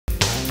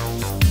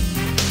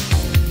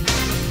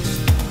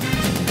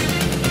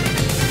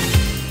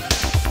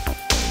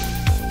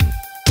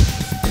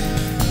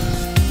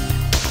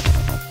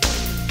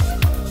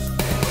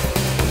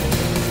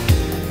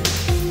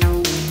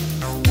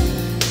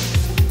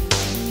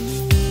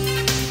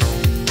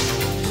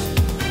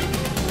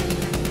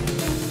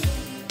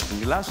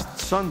Last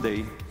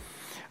Sunday,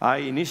 I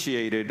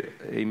initiated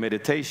a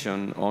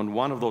meditation on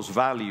one of those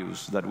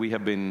values that we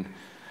have been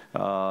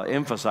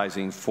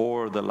emphasizing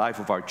for the life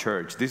of our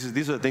church.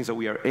 These are the things that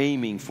we are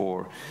aiming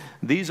for.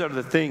 These are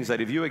the things that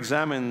if you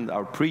examine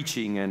our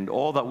preaching and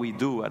all that we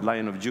do at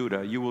Lion of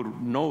Judah, you will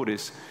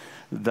notice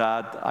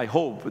that I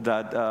hope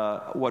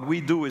that what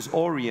we do is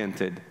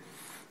oriented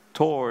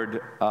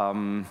toward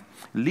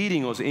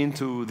leading us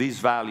into these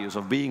values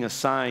of being a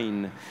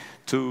sign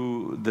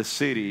to the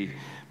city,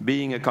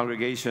 being a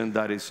congregation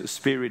that is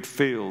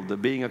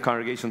spirit-filled, being a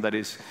congregation that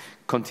is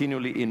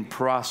continually in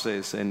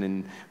process and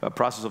in a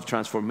process of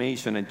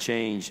transformation and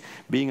change,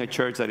 being a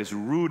church that is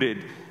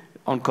rooted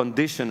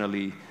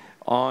unconditionally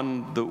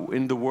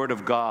in the Word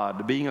of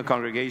God, being a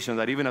congregation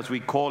that even as we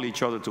call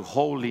each other to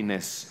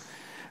holiness,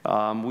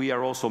 we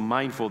are also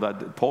mindful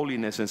that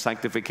holiness and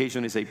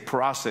sanctification is a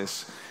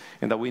process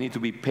and that we need to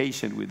be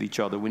patient with each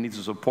other. We need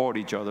to support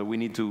each other. We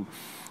need to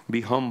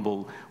be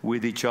humble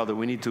with each other.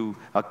 We need to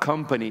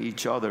accompany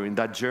each other in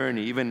that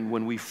journey. Even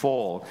when we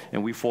fall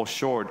and we fall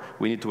short,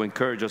 we need to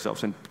encourage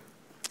ourselves and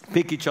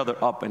pick each other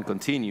up and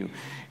continue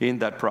in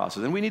that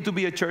process. And we need to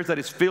be a church that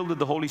is filled with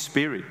the Holy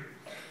Spirit.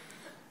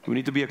 We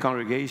need to be a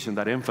congregation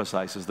that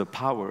emphasizes the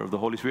power of the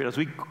Holy Spirit, as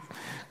we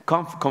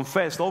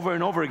confessed over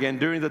and over again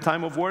during the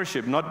time of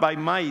worship, not by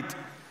might,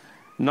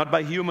 not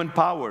by human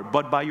power,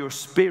 but by your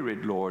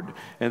Spirit, Lord.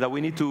 And that we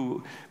need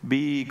to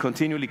be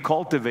continually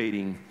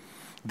cultivating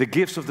the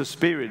gifts of the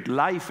Spirit,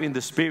 life in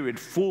the Spirit,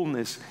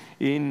 fullness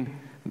in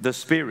the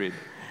Spirit.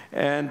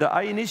 And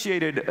I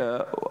initiated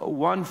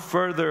one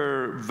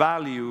further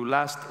value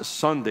last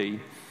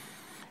Sunday,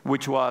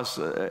 which was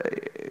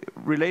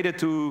related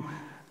to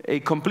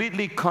a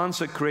completely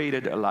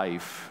consecrated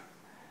life,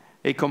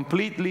 a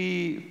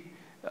completely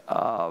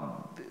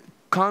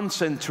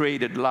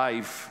concentrated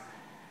life,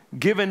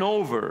 given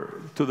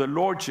over to the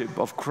Lordship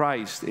of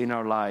Christ in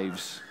our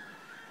lives.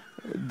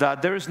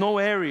 That there is no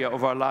area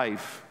of our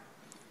life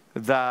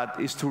that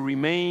is to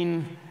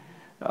remain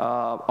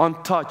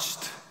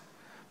untouched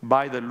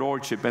by the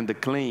Lordship and the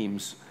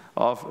claims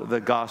of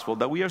the gospel.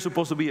 That we are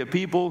supposed to be a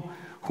people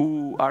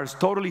who are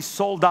totally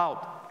sold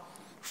out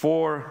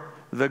for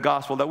the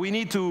gospel. That we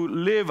need to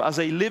live as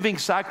a living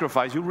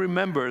sacrifice. You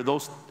remember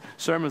those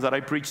sermons that I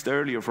preached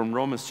earlier from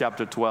Romans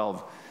chapter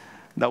 12.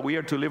 That we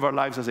are to live our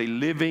lives as a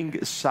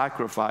living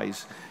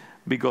sacrifice,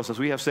 because as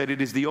we have said,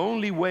 it is the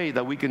only way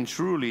that we can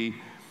truly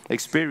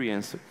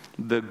experience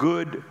the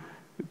good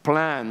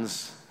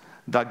plans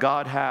that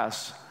God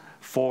has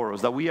for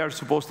us. That we are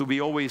supposed to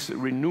be always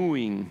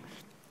renewing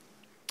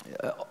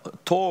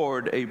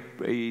toward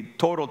a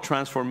total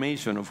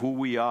transformation of who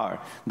we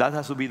are. That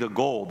has to be the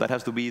goal. That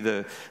has to be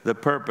the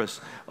purpose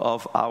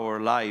of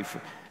our life.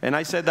 And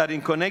I said that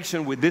in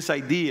connection with this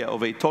idea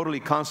of a totally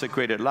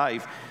consecrated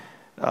life,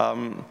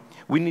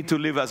 we need to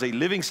live as a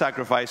living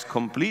sacrifice,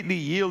 completely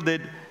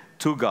yielded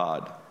to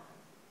God.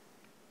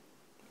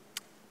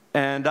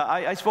 And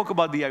I spoke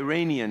about the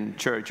Iranian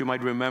church. You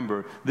might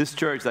remember this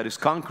church that is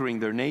conquering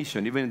their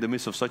nation, even in the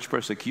midst of such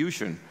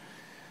persecution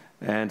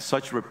and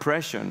such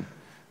repression.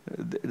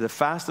 The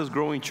fastest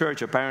growing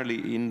church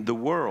apparently in the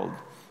world.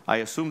 I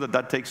assume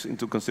that takes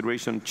into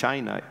consideration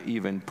China,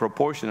 even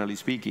proportionally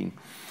speaking.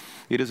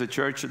 It is a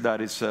church that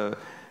is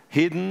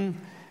hidden.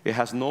 It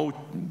has no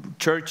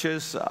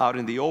churches out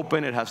in the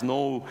open. It has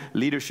no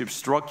leadership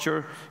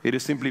structure. It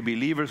is simply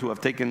believers who have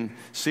taken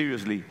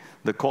seriously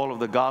the call of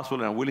the gospel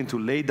and are willing to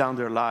lay down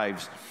their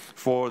lives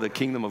for the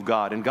kingdom of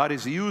God. And God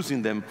is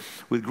using them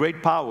with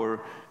great power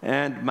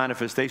and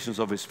manifestations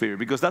of His Spirit.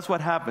 Because that's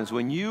what happens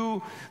when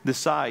you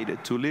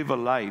decide to live a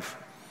life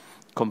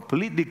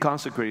completely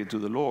consecrated to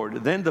the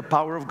Lord. Then the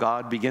power of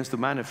God begins to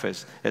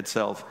manifest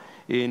itself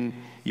in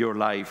your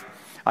life.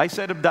 I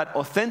said that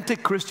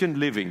authentic Christian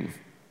living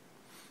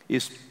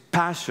is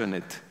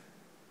passionate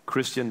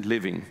Christian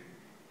living.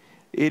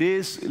 It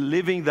is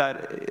living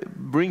that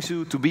brings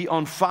you to be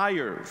on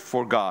fire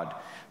for God,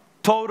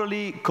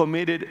 totally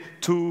committed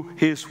to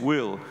His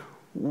will.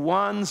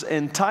 One's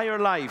entire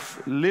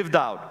life lived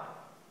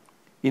out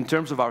in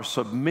terms of our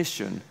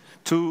submission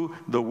to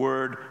the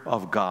Word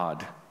of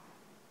God.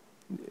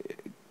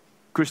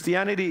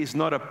 Christianity is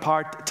not a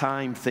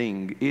part-time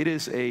thing. It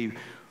is a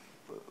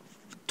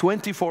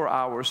 24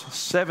 hours,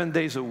 7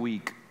 days a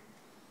week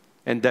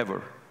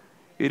endeavor.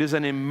 It is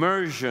an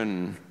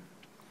immersion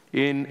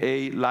in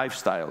a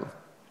lifestyle.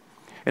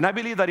 And I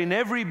believe that in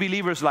every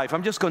believer's life,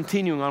 I'm just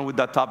continuing on with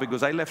that topic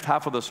because I left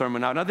half of the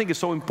sermon out. And I think it's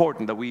so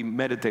important that we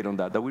meditate on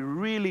that we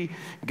really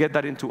get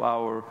that into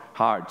our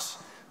hearts.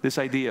 This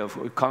idea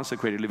of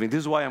consecrated living.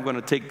 This is why I'm going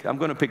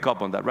to pick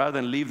up on that. Rather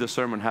than leave the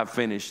sermon half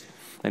finished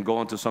and go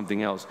on to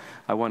something else,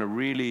 I want to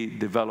really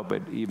develop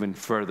it even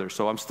further.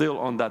 So I'm still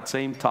on that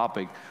same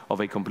topic of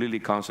a completely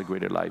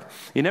consecrated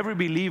life. In every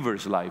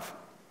believer's life,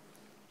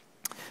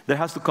 there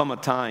has to come a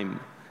time,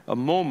 a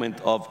moment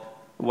of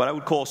what I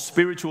would call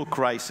spiritual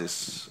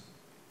crisis.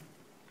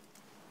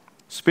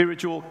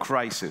 Spiritual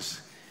crisis.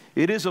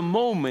 It is a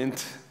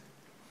moment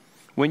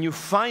when you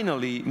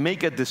finally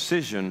make a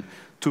decision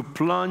to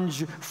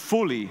plunge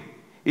fully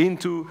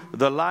into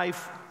the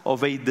life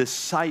of a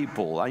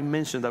disciple. I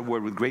mentioned that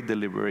word with great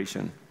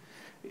deliberation.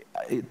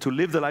 To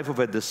live the life of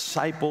a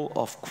disciple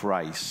of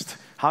Christ.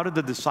 How did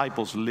the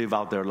disciples live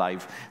out their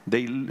life?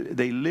 They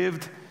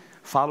lived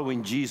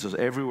following Jesus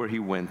everywhere he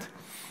went.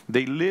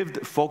 They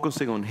lived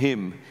focusing on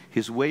him,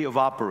 his way of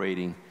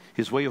operating,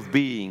 his way of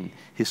being,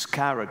 his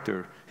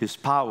character, his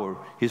power,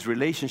 his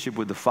relationship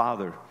with the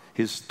Father,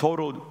 his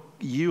total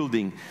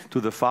yielding to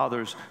the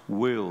Father's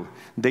will.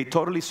 They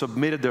totally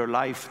submitted their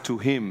life to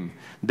him.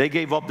 They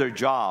gave up their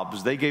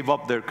jobs. They gave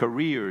up their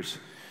careers.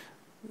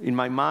 In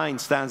my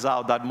mind stands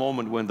out that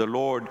moment when the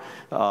Lord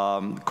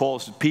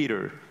calls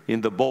Peter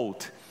in the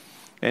boat.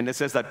 And it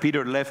says that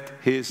Peter left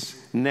his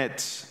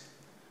nets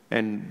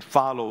and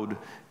followed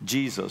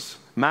Jesus.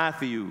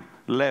 Matthew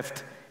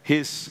left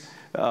his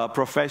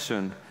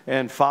profession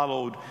and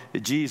followed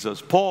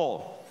Jesus.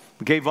 Paul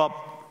gave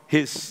up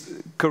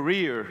his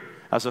career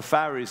as a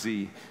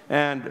Pharisee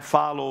and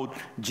followed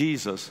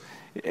Jesus.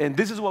 And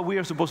this is what we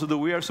are supposed to do.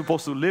 We are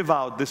supposed to live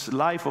out this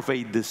life of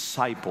a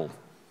disciple,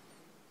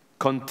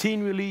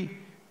 continually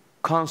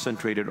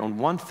concentrated on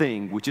one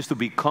thing, which is to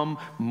become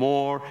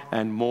more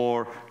and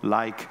more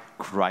like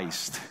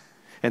Christ.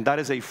 And that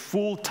is a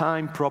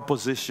full-time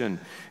proposition.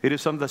 It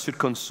is something that should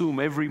consume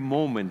every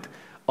moment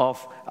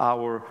of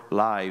our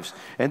lives.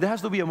 And there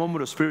has to be a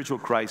moment of spiritual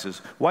crisis.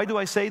 Why do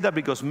I say that?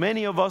 Because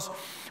many of us,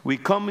 we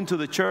come into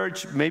the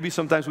church, maybe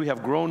sometimes we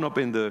have grown up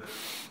in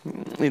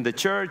the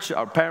church,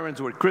 our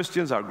parents were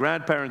Christians, our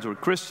grandparents were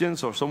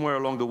Christians, or somewhere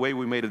along the way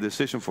we made a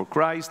decision for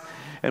Christ,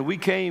 and we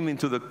came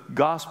into the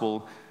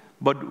gospel,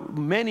 but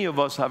many of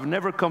us have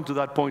never come to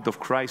that point of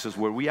crisis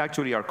where we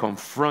actually are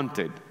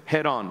confronted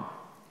head on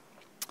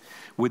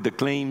with the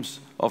claims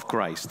of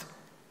Christ.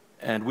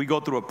 And we go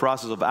through a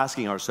process of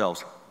asking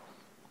ourselves,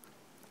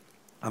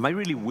 am I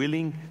really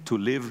willing to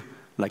live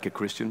like a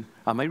Christian?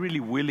 Am I really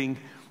willing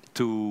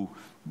to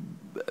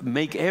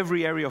make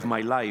every area of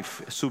my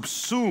life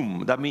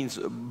subsume, that means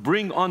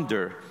bring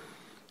under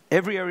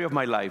every area of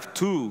my life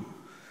to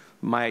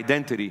my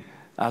identity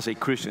as a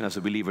Christian, as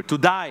a believer, to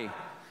die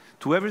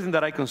to everything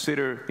that I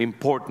consider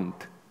important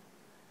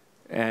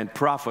and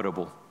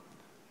profitable,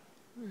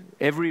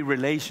 every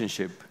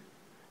relationship,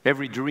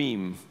 every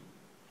dream,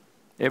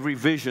 every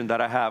vision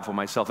that I have for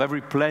myself,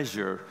 every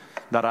pleasure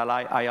that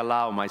I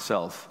allow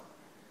myself,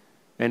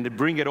 and to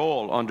bring it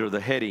all under the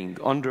heading,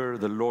 under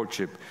the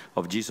lordship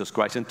of Jesus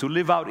Christ, and to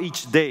live out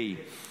each day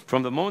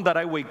from the moment that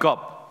I wake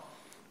up,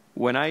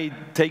 when I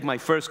take my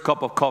first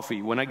cup of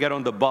coffee, when I get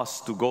on the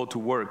bus to go to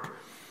work,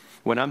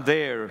 when I'm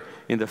there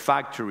in the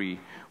factory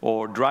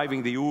or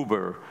driving the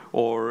Uber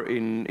or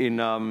in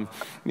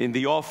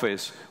the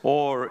office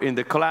or in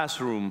the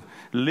classroom,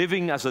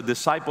 living as a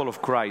disciple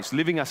of Christ,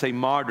 living as a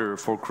martyr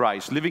for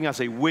Christ, living as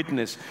a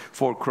witness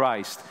for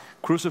Christ,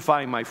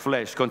 crucifying my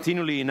flesh,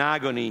 continually in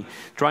agony,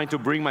 trying to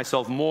bring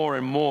myself more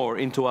and more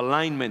into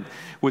alignment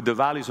with the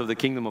values of the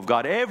kingdom of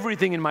God.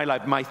 Everything in my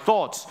life, my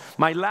thoughts,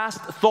 my last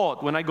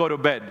thought when I go to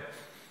bed,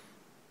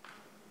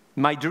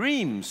 my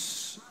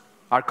dreams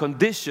are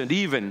conditioned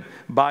even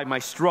by my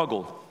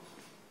struggle,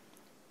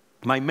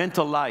 my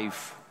mental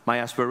life, my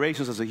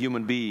aspirations as a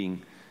human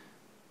being,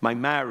 my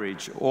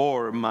marriage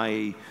or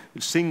my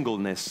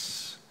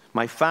singleness,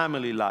 my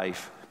family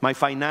life, my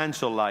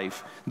financial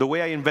life, the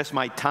way I invest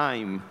my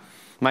time,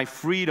 my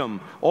freedom,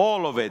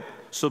 all of it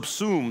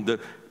subsumed,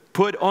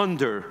 put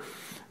under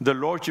the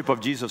lordship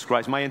of Jesus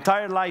Christ. My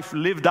entire life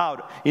lived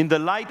out in the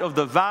light of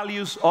the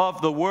values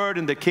of the Word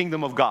and the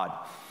kingdom of God.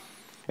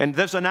 And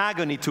there's an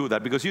agony to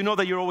that, because you know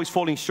that you're always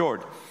falling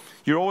short.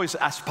 You're always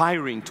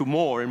aspiring to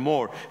more and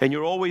more, and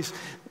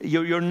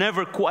you're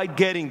never quite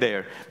getting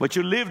there. But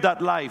you live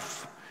that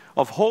life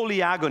of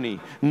holy agony,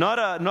 not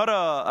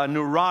a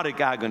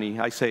neurotic agony,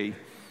 I say.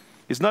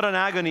 It's not an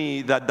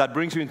agony that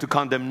brings you into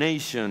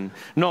condemnation.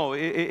 No,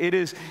 it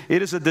is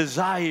a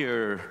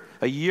desire,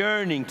 a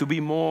yearning to be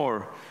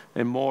more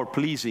and more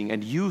pleasing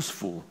and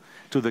useful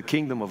to the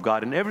kingdom of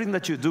God. And everything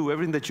that you do,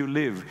 everything that you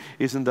live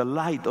is in the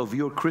light of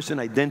your Christian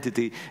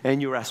identity and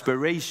your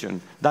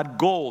aspiration, that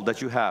goal that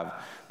you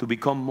have to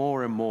become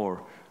more and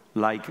more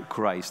like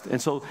Christ.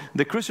 And so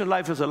the Christian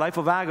life is a life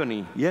of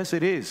agony. Yes,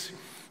 it is.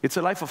 It's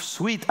a life of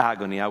sweet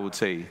agony, I would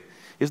say.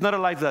 It's not a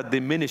life that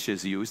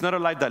diminishes you. It's not a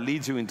life that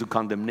leads you into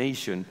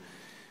condemnation,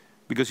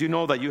 because you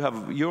know that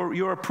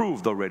you're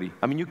approved already.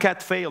 I mean, you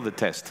can't fail the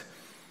test.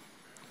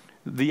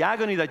 The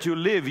agony that you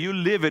live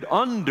it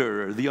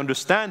under the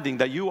understanding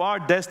that you are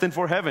destined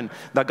for heaven,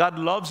 that God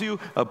loves you,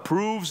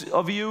 approves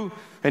of you,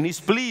 and He's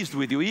pleased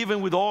with you,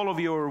 even with all of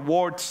your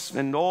warts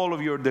and all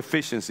of your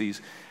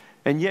deficiencies.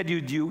 And yet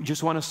you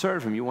just want to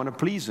serve Him, you want to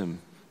please Him,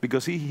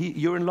 because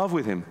you're in love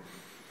with Him.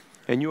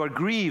 And you are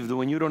grieved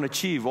when you don't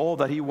achieve all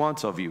that He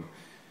wants of you.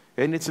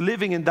 And it's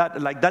living in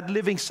that, like that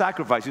living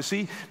sacrifice, you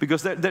see,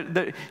 because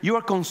you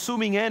are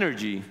consuming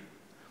energy.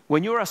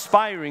 When you're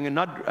aspiring and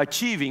not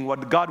achieving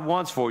what God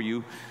wants for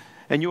you,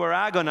 and you are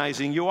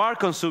agonizing, you are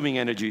consuming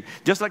energy.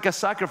 Just like a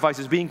sacrifice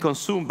is being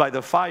consumed by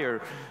the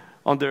fire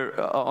on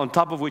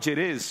top of which it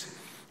is.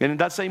 And in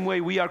that same way,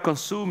 we are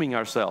consuming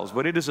ourselves.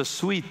 But it is a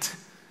sweet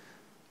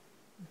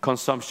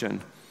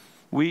consumption,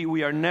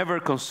 We are never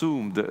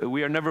consumed.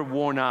 We are never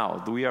worn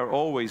out. We are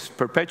always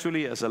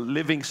perpetually as a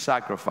living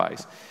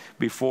sacrifice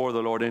before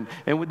the Lord. And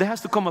there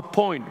has to come a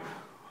point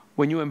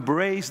when you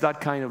embrace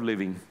that kind of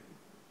living.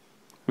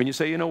 When you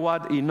say, you know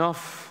what,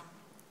 enough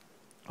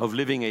of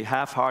living a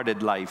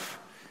half-hearted life.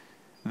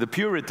 The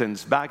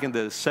Puritans back in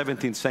the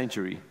 17th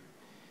century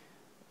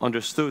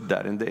understood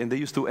that, and they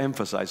used to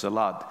emphasize a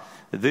lot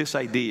this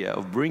idea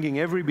of bringing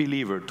every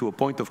believer to a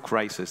point of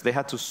crisis. They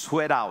had to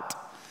sweat out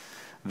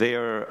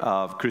their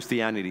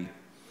Christianity.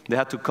 They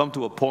had to come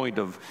to a point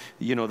of,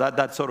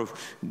 that sort of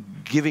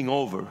giving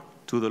over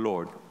to the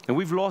Lord. And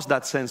we've lost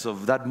that sense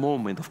of that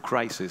moment of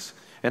crisis.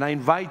 And I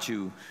invite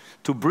you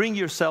to bring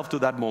yourself to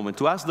that moment,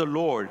 to ask the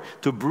Lord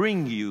to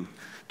bring you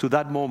to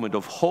that moment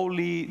of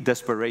holy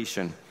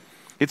desperation.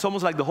 It's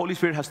almost like the Holy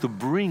Spirit has to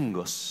bring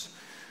us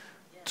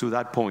to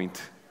that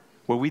point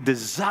where we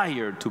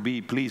desire to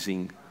be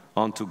pleasing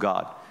unto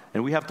God.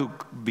 And we have to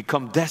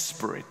become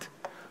desperate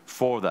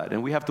for that.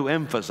 And we have to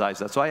emphasize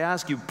that. So I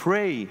ask you,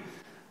 pray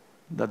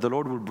that the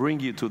Lord will bring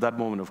you to that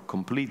moment of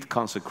complete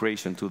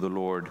consecration to the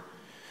Lord.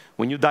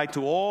 When you die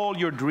to all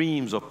your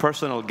dreams of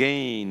personal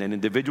gain and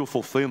individual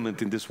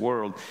fulfillment in this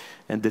world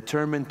and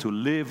determined to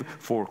live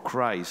for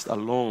Christ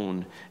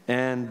alone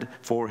and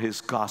for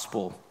His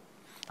gospel.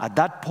 At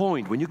that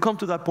point, when you come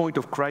to that point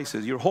of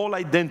crisis, your whole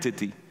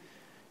identity,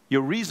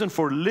 your reason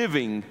for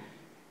living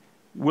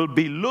will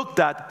be looked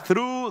at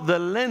through the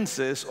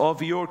lenses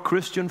of your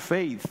Christian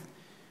faith.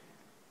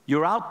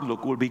 Your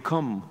outlook will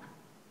become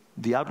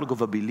the outlook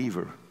of a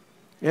believer.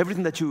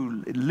 Everything that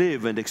you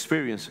live and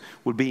experience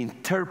will be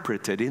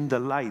interpreted in the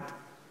light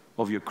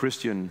of your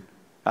Christian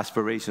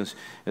aspirations,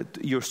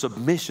 your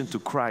submission to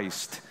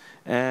Christ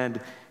and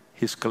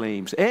His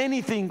claims.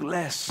 Anything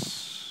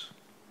less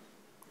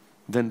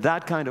than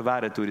that kind of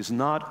attitude is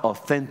not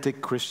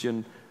authentic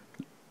Christian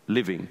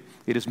living.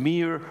 It is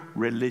mere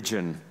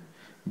religion.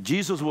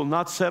 Jesus will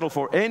not settle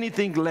for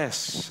anything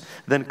less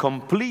than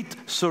complete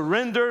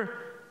surrender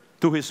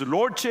to His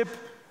lordship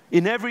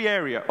in every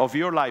area of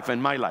your life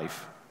and my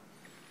life.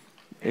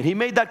 And He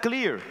made that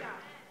clear.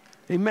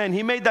 Amen.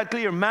 He made that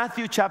clear.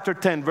 Matthew chapter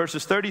 10,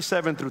 verses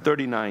 37 through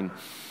 39.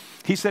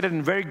 He said it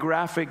in very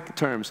graphic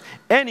terms.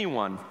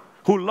 Anyone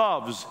who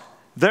loves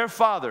their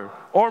father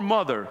or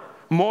mother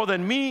more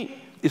than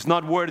me is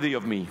not worthy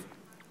of me.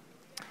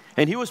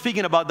 And He was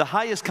speaking about the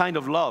highest kind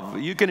of love.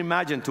 You can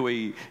imagine to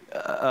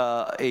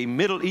a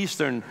Middle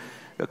Eastern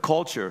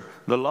culture,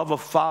 the love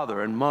of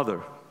father and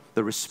mother,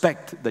 the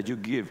respect that you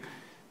give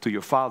to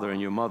your father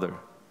and your mother.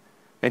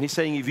 And He's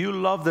saying, if you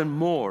love them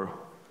more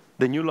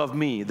than you love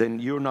me, then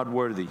you're not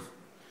worthy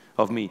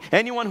of me.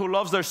 Anyone who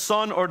loves their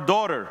son or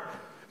daughter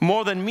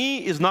more than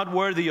me is not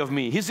worthy of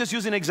me. He's just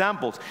using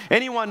examples.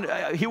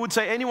 He would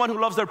say, anyone who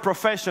loves their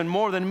profession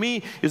more than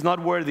me is not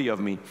worthy of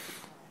me.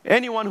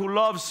 Anyone who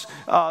loves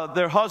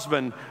their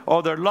husband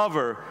or their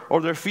lover or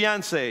their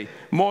fiancé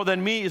more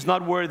than me is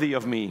not worthy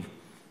of me.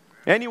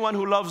 Anyone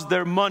who loves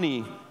their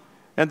money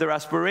and their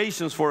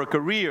aspirations for a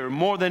career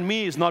more than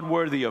me is not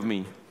worthy of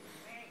me.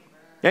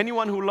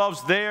 Anyone who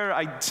loves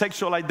their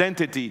sexual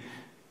identity,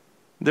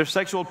 their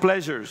sexual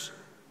pleasures,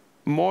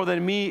 more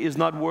than me is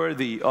not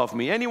worthy of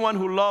me. Anyone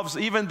who loves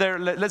even their,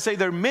 let's say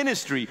their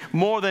ministry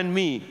more than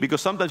me,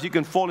 because sometimes you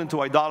can fall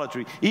into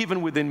idolatry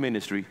even within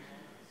ministry,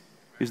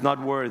 is not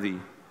worthy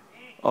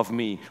of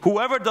me.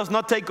 Whoever does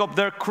not take up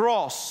their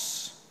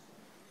cross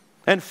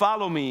and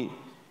follow me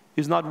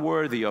is not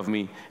worthy of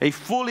me. A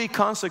fully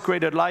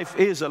consecrated life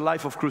is a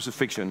life of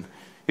crucifixion.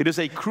 It is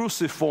a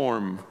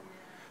cruciform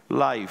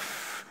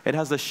life. It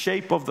has the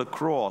shape of the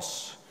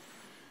cross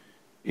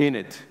in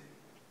it.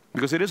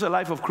 Because it is a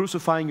life of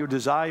crucifying your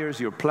desires,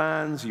 your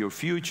plans, your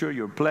future,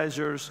 your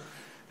pleasures,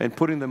 and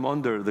putting them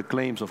under the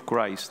claims of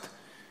Christ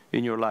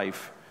in your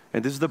life.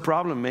 And this is the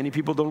problem. Many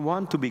people don't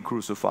want to be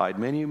crucified.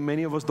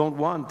 Many of us don't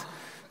want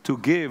to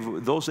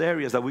give those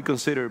areas that we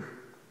consider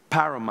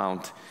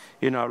paramount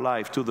in our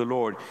life to the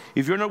Lord.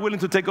 If you're not willing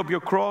to take up your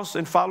cross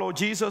and follow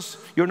Jesus,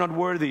 you're not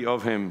worthy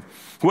of Him.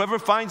 Whoever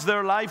finds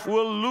their life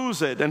will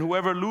lose it, and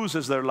whoever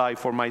loses their life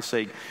for my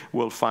sake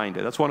will find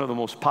it. That's one of the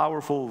most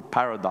powerful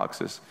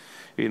paradoxes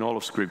in all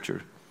of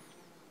Scripture.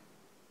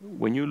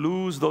 When you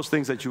lose those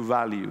things that you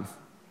value,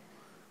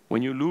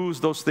 when you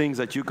lose those things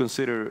that you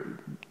consider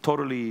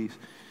totally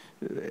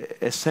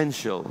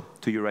essential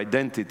to your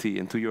identity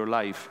and to your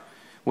life,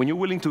 when you're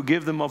willing to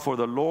give them up for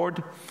the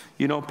Lord,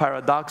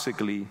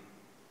 paradoxically,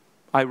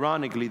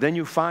 ironically, then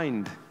you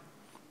find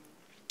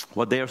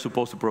what they are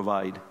supposed to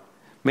provide.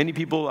 Many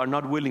people are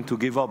not willing to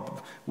give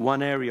up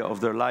one area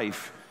of their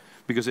life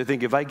because they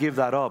think, if I give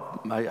that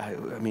up,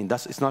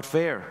 it's not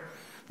fair.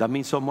 That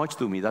means so much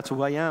to me. That's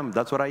who I am.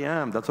 That's what I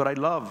am. That's what I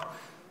love.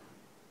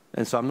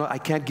 And so I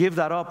can't give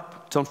that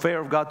up. It's unfair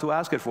of God to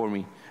ask it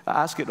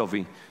of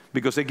me.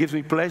 Because it gives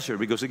me pleasure,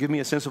 because it gives me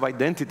a sense of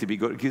identity,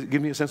 because it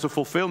gives me a sense of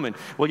fulfillment.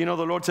 Well,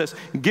 the Lord says,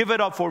 give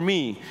it up for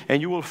me, and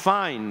you will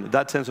find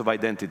that sense of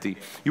identity.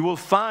 You will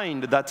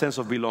find that sense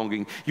of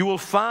belonging. You will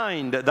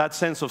find that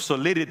sense of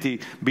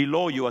solidity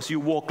below you as you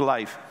walk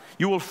life.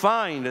 You will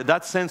find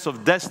that sense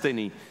of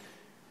destiny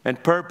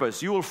and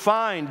purpose. You will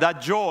find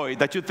that joy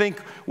that you think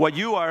what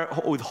you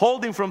are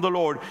withholding from the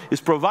Lord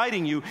is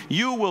providing you.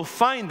 You will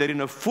find it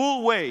in a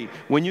full way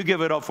when you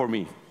give it up for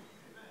me.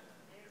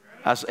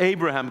 As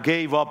Abraham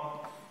gave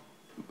up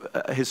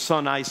his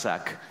son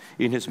Isaac,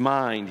 in his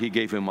mind he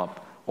gave him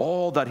up.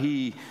 All that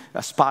he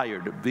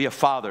aspired, to be a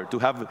father, to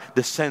have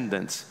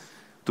descendants,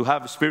 to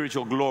have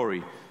spiritual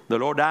glory. The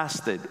Lord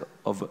asked it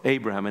of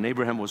Abraham, and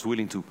Abraham was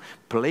willing to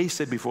place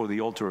it before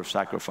the altar of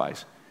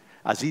sacrifice.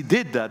 As he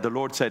did that, the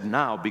Lord said,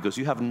 now, because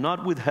you have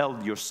not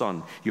withheld your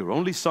son, your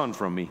only son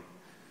from me,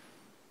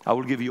 I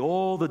will give you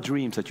all the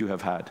dreams that you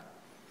have had.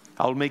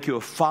 I will make you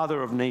a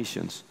father of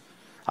nations.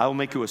 I will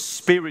make you a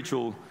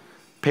spiritual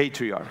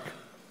patriarch.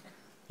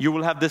 You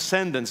will have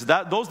descendants.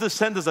 Those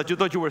descendants that you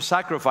thought you were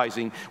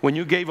sacrificing when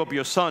you gave up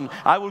your son,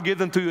 I will give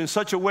them to you in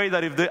such a way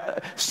that if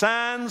the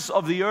sands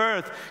of the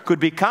earth could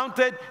be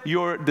counted,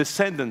 your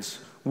descendants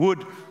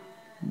would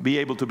be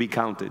able to be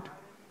counted.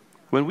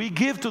 When we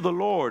give to the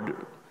Lord,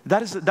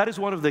 that is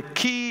one of the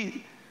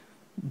key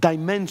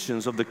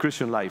dimensions of the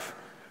Christian life.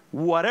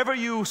 Whatever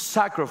you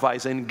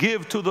sacrifice and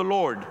give to the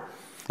Lord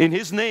in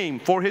His name,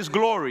 for His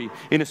glory,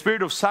 in a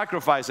spirit of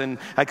sacrifice and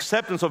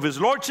acceptance of His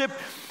Lordship,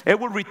 it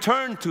will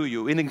return to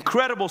you in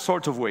incredible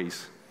sorts of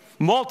ways,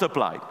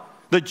 multiplied.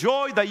 The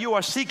joy that you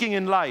are seeking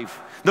in life,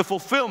 the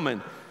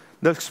fulfillment,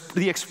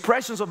 the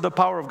expressions of the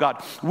power of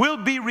God will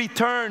be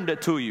returned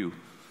to you,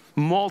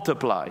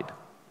 multiplied,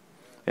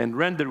 and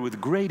rendered with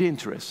great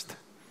interest,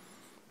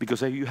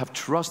 because you have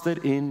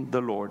trusted in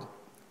the Lord.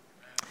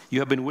 You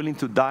have been willing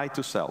to die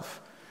to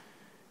self.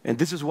 And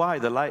this is why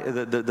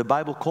the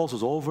Bible calls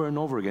us over and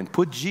over again.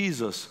 Put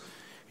Jesus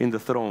in the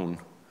throne.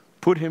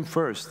 Put Him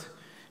first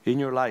in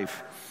your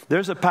life.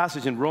 There's a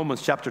passage in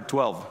Romans chapter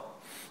 12,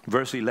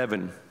 verse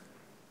 11,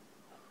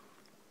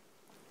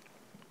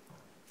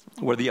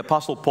 where the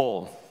Apostle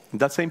Paul,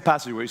 that same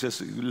passage where he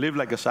says, live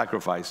like a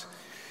sacrifice.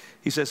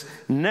 He says,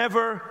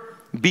 never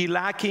be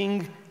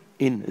lacking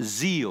in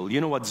zeal.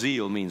 You know what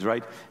zeal means,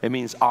 right? It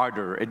means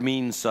ardor. It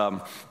means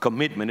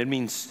commitment. It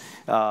means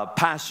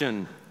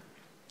passion,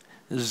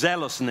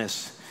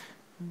 zealousness,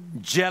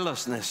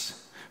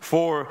 jealousness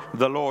for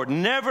the Lord.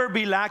 Never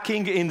be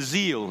lacking in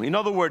zeal. In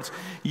other words,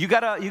 you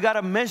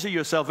gotta measure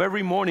yourself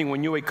every morning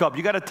when you wake up.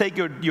 You gotta take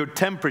your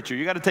temperature.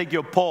 You gotta take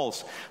your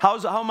pulse. How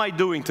am I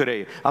doing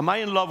today? Am I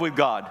in love with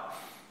God?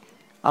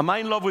 Am I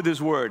in love with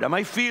His Word? Am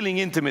I feeling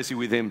intimacy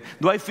with Him?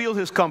 Do I feel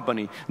His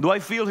company? Do I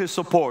feel His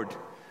support?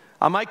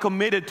 Am I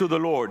committed to the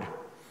Lord?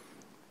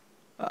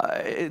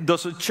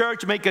 Does the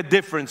church make a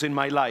difference in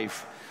my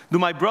life? Do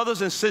my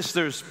brothers and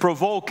sisters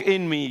provoke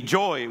in me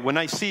joy when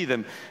I see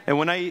them and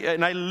when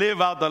I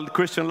live out the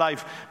Christian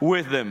life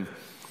with them?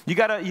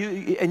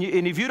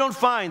 And if you don't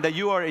find that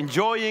you are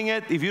enjoying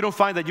it, if you don't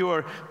find that you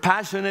are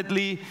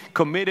passionately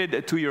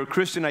committed to your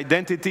Christian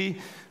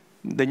identity,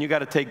 then you got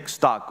to take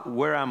stock.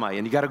 Where am I?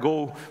 And you got to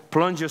go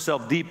plunge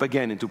yourself deep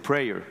again into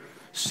prayer.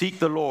 Seek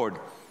the Lord.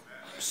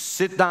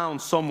 Sit down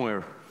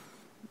somewhere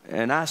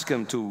and ask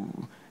Him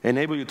to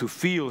enable you to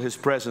feel His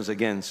presence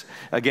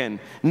again.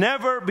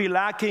 Never be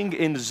lacking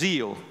in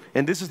zeal.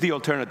 And this is the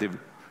alternative.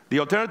 The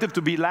alternative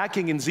to be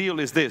lacking in zeal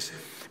is this.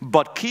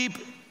 But keep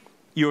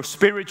your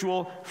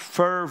spiritual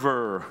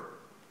fervor.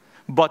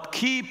 But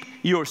keep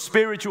your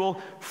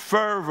spiritual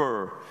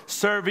fervor,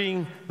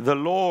 serving the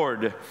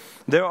Lord.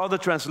 There are other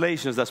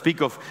translations that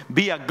speak of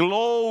be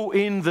aglow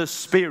in the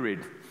Spirit.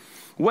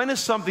 When is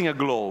something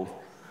aglow?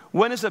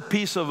 When is a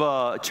piece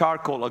of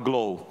charcoal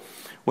aglow?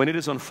 When it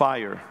is on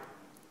fire.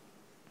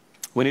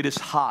 When it is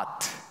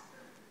hot.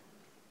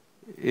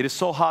 It is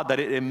so hot that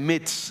it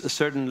emits a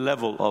certain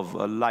level of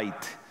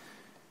light.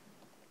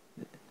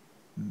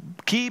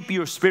 Keep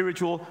your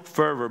spiritual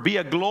fervor. Be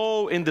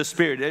aglow in the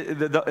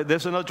Spirit.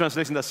 There's another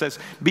translation that says,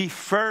 be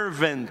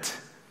fervent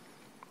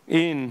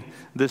in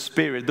the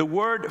Spirit. The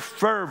word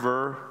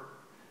fervor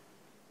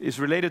is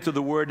related to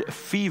the word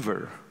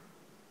fever.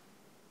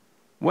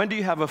 When do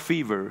you have a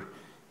fever?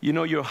 You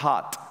know you're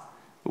hot.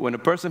 When a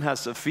person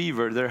has a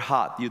fever, they're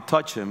hot. You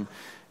touch them,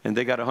 and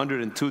they got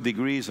 102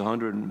 degrees,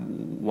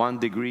 101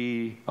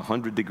 degree,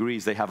 100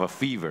 degrees. They have a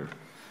fever.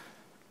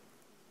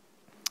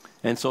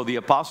 And so the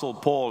Apostle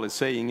Paul is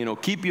saying,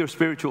 keep your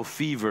spiritual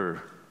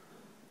fever.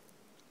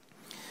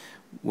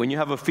 When you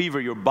have a fever,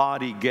 your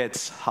body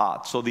gets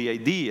hot. So the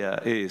idea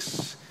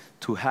is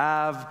to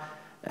have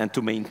and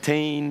to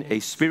maintain a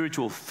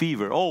spiritual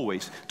fever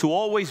always. To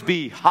always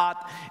be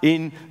hot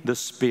in the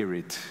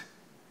Spirit.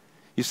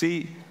 You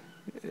see,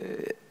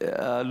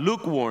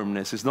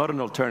 lukewarmness is not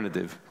an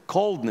alternative.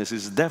 Coldness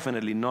is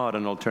definitely not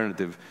an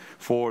alternative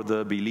for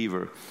the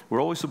believer. We're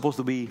always supposed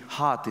to be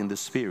hot in the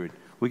Spirit.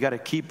 We got to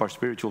keep our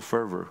spiritual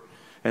fervor.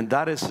 And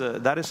that is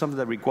something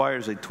that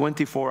requires a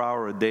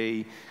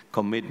 24-hour-a-day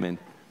commitment.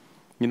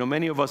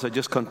 Many of us are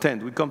just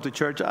content. We come to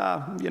church,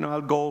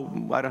 I'll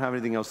go. I don't have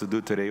anything else to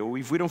do today. Or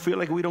if we don't feel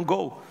like it, we don't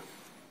go.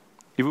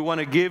 If we want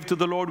to give to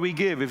the Lord, we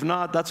give. If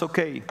not, that's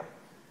okay.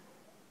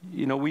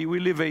 We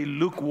live a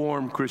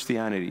lukewarm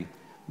Christianity.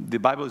 The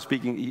Bible is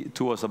speaking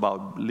to us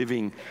about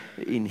living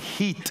in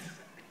heat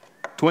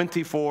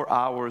 24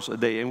 hours a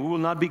day, and we will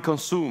not be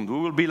consumed. We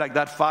will be like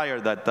that fire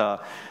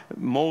that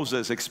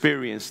Moses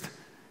experienced.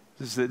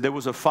 There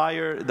was a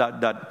fire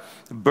that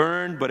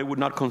burned, but it would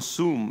not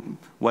consume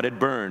what it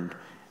burned.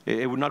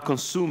 It would not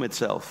consume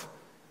itself.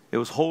 It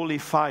was holy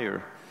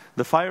fire.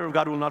 The fire of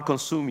God will not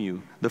consume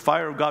you. The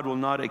fire of God will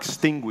not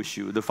extinguish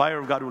you. The fire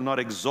of God will not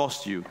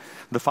exhaust you.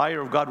 The fire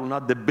of God will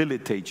not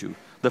debilitate you.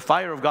 The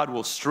fire of God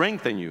will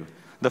strengthen you.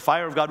 The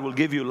fire of God will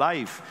give you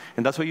life.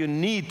 And that's why you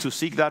need to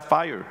seek that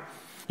fire.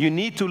 You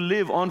need to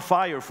live on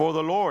fire for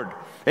the Lord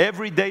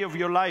every day of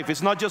your life.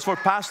 It's not just for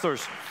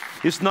pastors.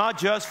 It's not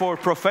just for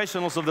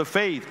professionals of the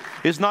faith.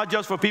 It's not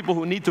just for people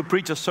who need to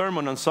preach a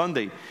sermon on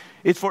Sunday.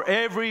 It's for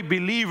every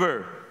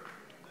believer.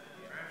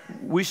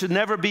 We should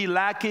never be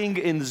lacking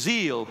in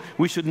zeal.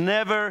 We should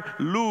never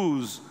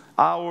lose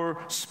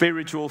our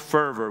spiritual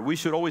fervor. We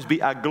should always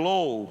be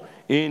aglow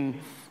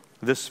in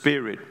the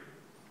Spirit.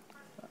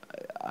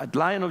 At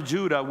Lion of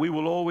Judah, we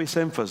will always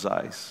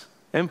emphasize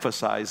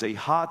a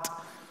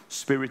hot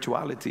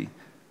spirituality.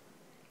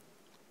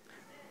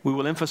 We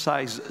will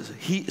emphasize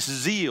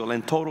zeal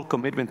and total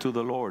commitment to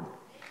the Lord.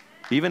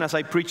 Even as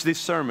I preach this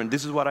sermon,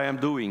 this is what I am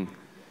doing.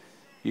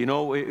 You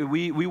know,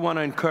 we want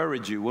to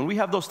encourage you. When we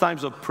have those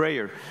times of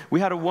prayer, we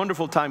had a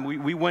wonderful time.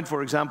 We went,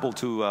 for example,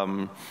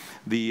 to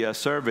the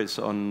service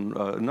on,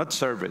 not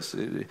service,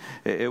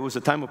 it was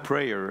a time of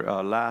prayer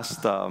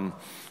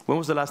when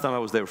was the last time I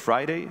was there?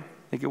 Friday,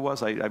 I think it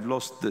was. I've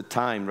lost the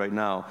time right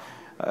now.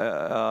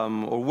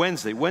 Or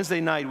Wednesday.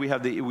 Wednesday night, we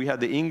had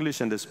the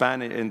English and the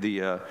Spanish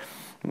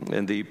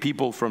and the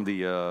people from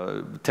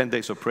the 10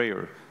 days of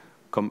prayer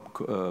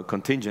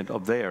contingent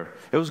up there.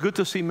 It was good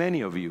to see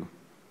many of you.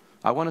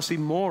 I want to see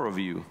more of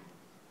you.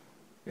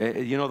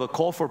 You know, the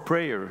call for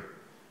prayer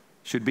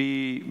should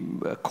be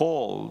a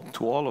call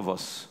to all of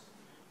us.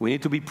 We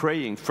need to be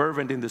praying,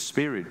 fervent in the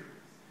Spirit.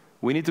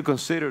 We need to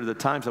consider the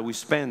times that we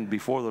spend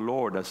before the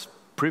Lord as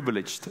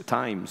privileged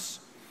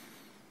times.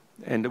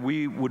 And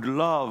we would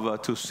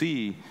love to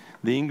see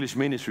the English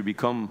ministry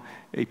become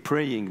a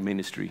praying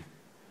ministry.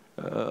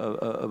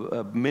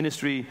 A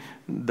ministry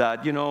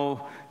that, you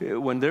know,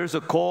 when there's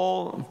a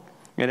call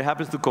and it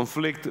happens to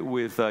conflict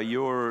with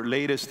your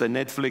latest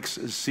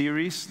Netflix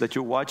series that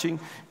you're watching,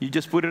 you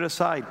just put it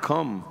aside.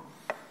 Come.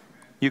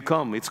 You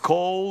come. It's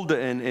cold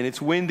and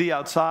it's windy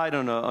outside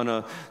on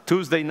a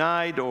Tuesday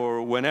night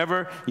or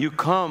whenever. You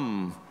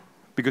come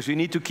because you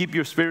need to keep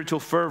your spiritual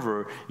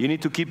fervor. You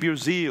need to keep your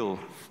zeal.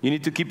 You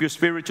need to keep your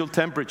spiritual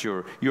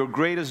temperature. Your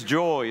greatest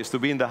joy is to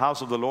be in the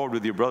house of the Lord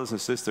with your brothers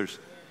and sisters.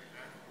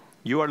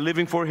 You are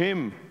living for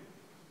Him.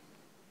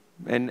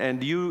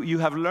 And you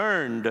have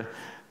learned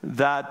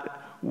that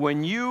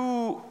when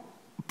you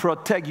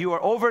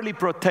are overly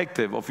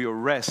protective of your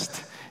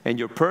rest and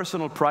your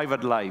personal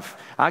private life,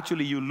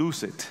 actually you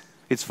lose it.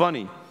 It's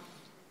funny.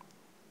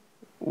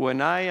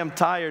 When I am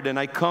tired and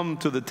I come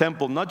to the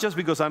temple, not just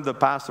because I'm the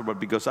pastor, but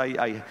because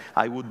I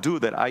would do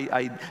that.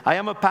 I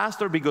am a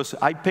pastor because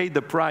I paid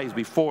the price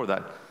before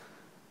that.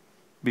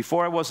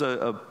 Before I was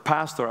a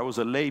pastor, I was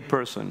a lay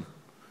person.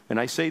 And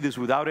I say this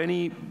without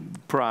any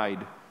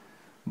pride,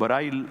 but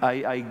I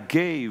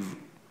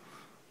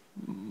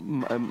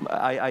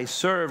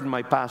served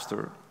my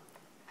pastor.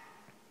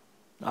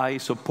 I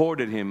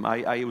supported him.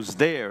 I was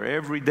there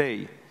every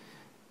day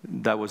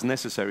that was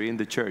necessary in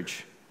the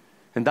church.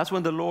 And that's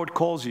when the Lord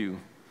calls you.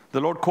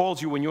 The Lord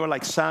calls you when you are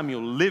like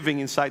Samuel, living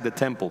inside the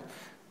temple.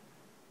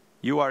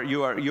 You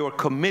are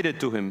committed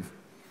to Him.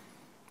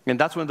 And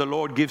that's when the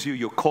Lord gives you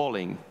your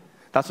calling.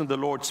 That's when the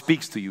Lord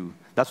speaks to you.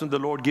 That's when the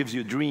Lord gives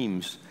you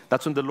dreams.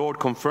 That's when the Lord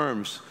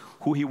confirms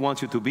who He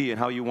wants you to be and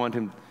how you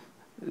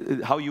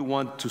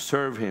want to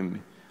serve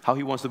Him, how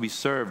He wants to be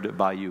served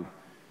by you.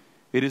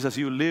 It is as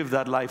you live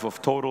that life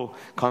of total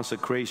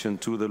consecration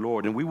to the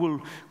Lord, and we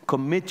will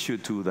commit you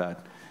to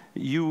that.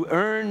 You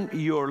earn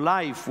your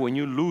life when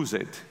you lose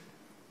it.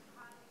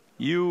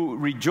 You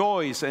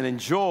rejoice and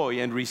enjoy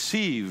and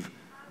receive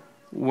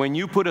when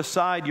you put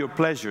aside your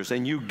pleasures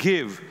and you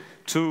give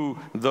to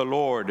the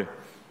Lord.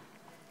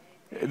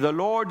 The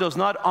Lord does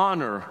not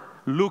honor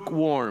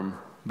lukewarm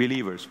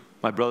believers,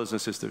 my brothers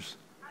and sisters.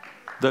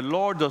 The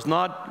Lord does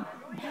not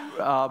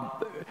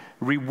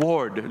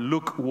reward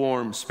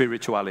lukewarm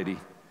spirituality.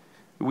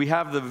 We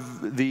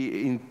have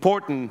the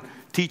important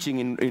teaching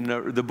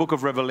in the book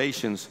of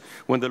Revelations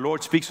when the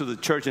Lord speaks to the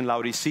church in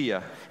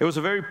Laodicea. It was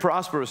a very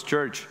prosperous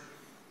church.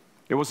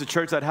 It was a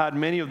church that had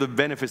many of the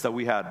benefits that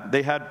we had.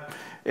 They had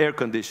air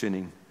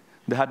conditioning.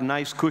 They had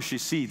nice cushy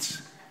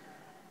seats.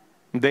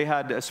 They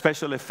had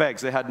special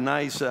effects. They had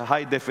nice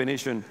high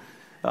definition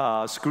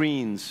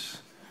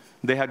screens.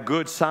 They had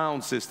good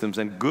sound systems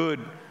and good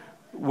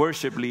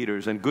worship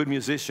leaders and good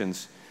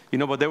musicians. You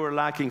know, but they were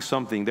lacking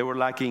something. They were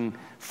lacking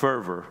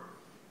fervor.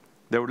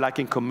 They were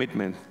lacking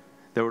commitment.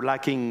 They were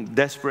lacking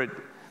desperate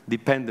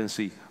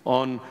dependency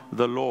on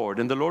the Lord.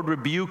 And the Lord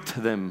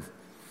rebuked them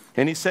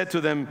And he said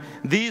to them,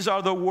 these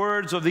are the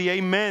words of the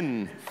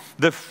Amen,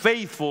 the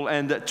faithful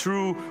and the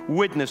true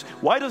witness.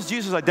 Why does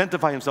Jesus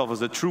identify himself as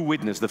the true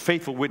witness, the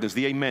faithful witness,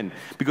 the Amen?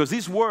 Because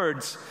these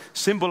words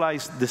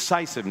symbolize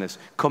decisiveness,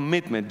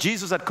 commitment.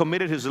 Jesus had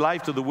committed his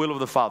life to the will of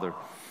the Father.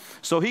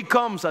 So he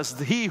comes as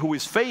he who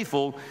is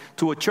faithful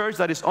to a church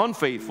that is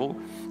unfaithful.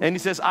 And he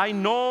says, I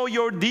know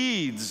your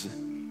deeds,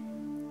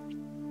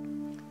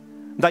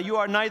 that you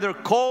are neither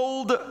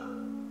cold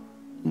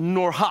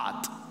nor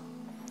hot.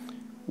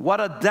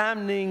 What a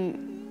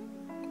damning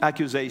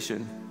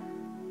accusation.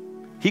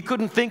 He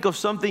couldn't think of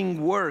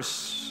something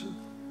worse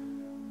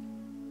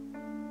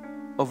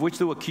of which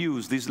to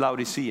accuse these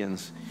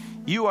Laodiceans.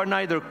 You are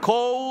neither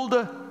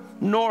cold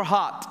nor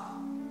hot.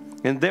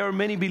 And there are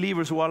many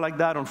believers who are like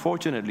that,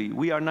 unfortunately.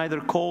 We are neither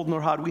cold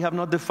nor hot. We have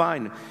not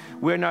defined.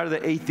 We are neither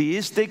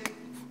atheistic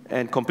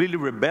and completely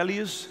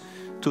rebellious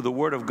to the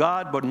Word of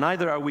God, but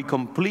neither are we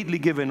completely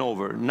given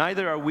over.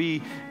 Neither are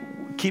we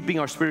keeping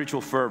our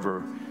spiritual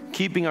fervor,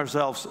 keeping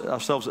ourselves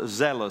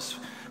zealous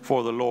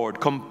for the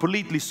Lord,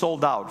 completely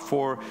sold out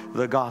for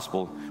the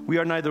gospel. We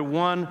are neither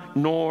one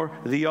nor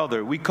the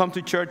other. We come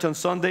to church on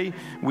Sunday,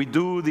 we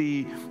do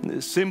the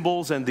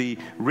symbols and the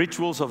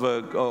rituals of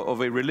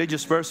a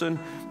religious person,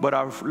 but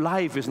our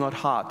life is not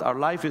hot. Our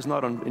life is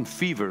not in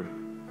fever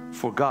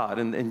for God.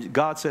 And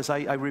God says,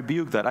 I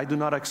rebuke that. I do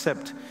not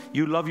accept.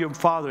 You love your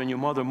father and your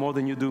mother more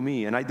than you do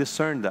me, and I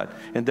discern that.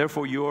 And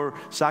therefore your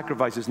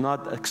sacrifice is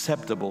not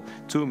acceptable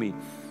to me.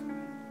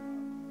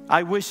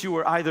 I wish you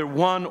were either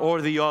one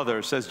or the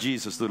other, says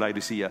Jesus to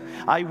Laodicea.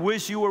 I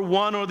wish you were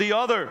one or the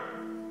other.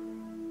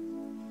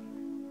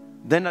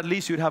 Then at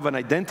least you'd have an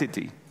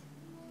identity.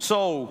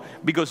 So,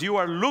 because you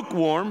are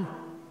lukewarm,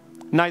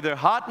 neither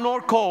hot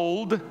nor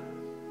cold,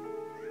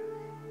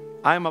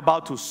 I am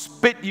about to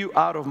spit you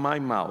out of my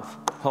mouth.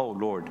 Oh,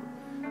 Lord.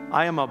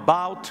 I am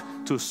about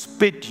to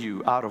spit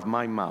you out of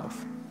my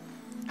mouth.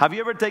 Have you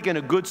ever taken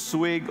a good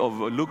swig of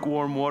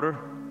lukewarm water?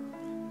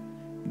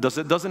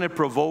 Doesn't it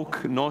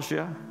provoke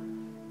nausea?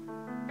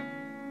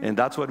 And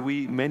that's what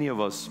many of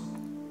us,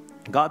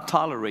 God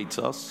tolerates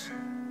us.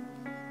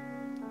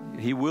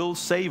 He will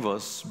save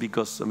us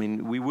because,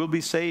 we will be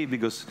saved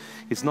because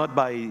it's not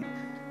by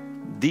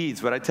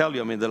deeds. But I tell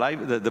you,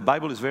 the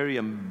Bible is very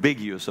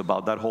ambiguous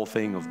about that whole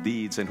thing of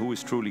deeds and who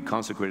is truly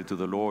consecrated to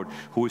the Lord,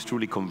 who is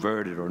truly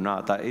converted or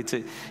not.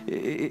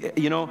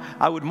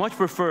 I would much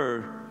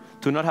prefer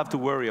to not have to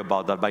worry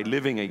about that by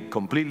living a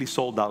completely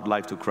sold out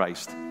life to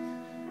Christ.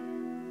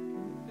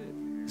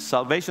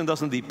 Salvation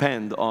doesn't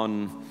depend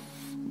on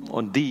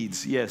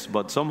deeds, yes,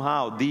 but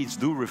somehow deeds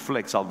do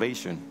reflect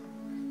salvation.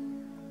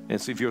 And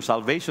so if your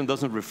salvation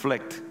doesn't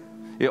reflect,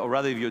 or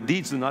rather if your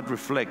deeds do not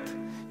reflect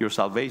your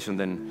salvation,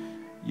 then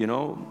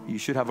you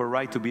should have a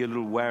right to be a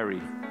little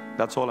wary.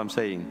 That's all I'm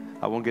saying.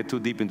 I won't get too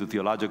deep into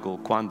theological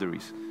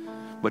quandaries,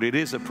 but it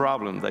is a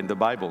problem in the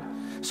Bible.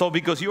 So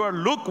because you are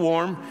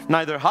lukewarm,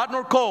 neither hot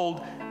nor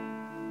cold,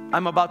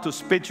 I'm about to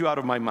spit you out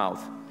of my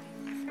mouth.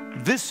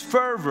 This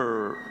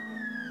fervor,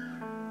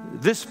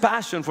 this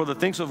passion for the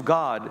things of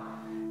God,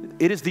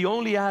 it is the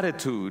only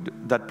attitude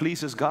that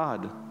pleases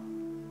God.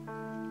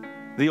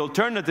 The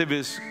alternative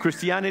is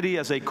Christianity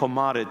as a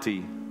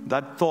commodity.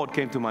 That thought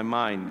came to my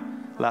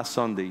mind last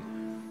Sunday.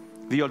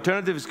 The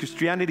alternative is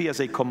Christianity as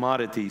a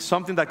commodity,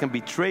 something that can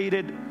be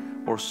traded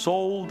or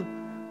sold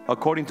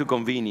according to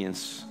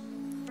convenience,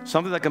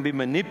 something that can be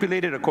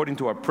manipulated according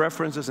to our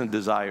preferences and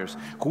desires.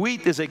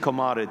 Wheat is a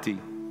commodity.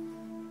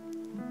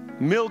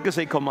 Milk is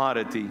a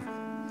commodity.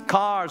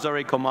 Cars are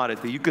a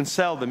commodity. You can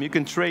sell them. You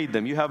can trade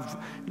them. You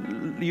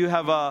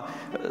have a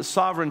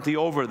sovereignty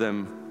over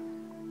them.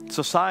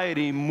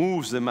 Society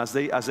moves them as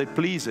it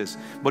pleases.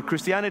 But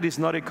Christianity is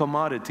not a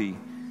commodity.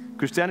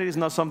 Christianity is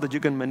not something that you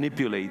can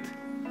manipulate,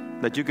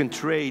 that you can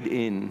trade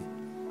in.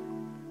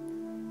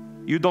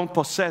 You don't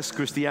possess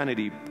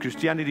Christianity.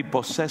 Christianity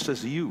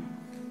possesses you.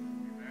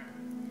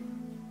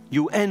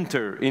 You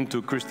enter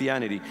into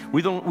Christianity.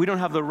 We don't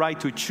have the right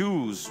to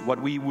choose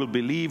what we will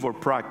believe or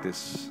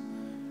practice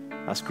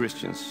as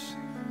Christians.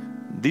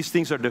 These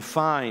things are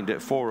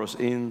defined for us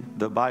in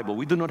the Bible.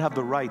 We do not have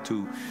the right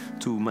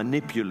to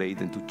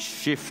manipulate and to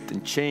shift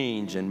and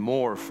change and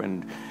morph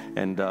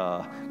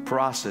and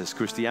process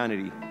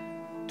Christianity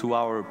to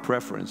our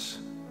preference.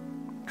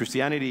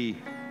 Christianity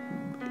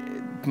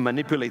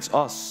manipulates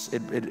us.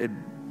 It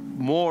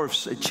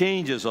morphs, it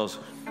changes us.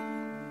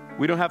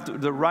 We don't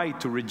have the right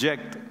to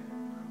reject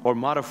or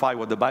modify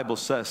what the Bible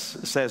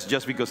says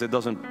just because it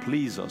doesn't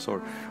please us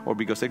or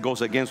because it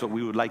goes against what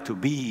we would like to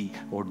be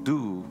or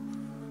do.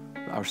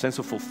 Our sense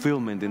of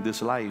fulfillment in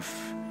this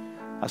life.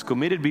 As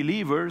committed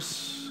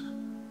believers,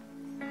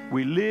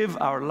 we live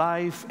our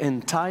life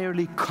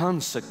entirely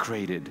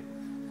consecrated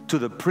to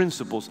the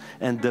principles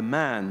and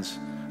demands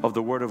of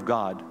the Word of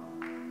God,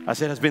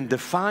 as it has been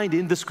defined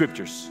in the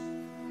Scriptures.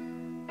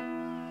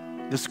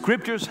 The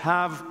Scriptures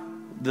have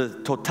the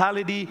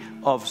totality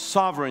of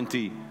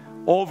sovereignty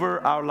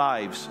over our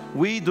lives.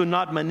 We do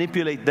not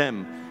manipulate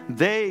them.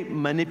 They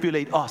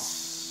manipulate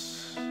us.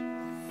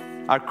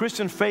 Our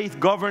Christian faith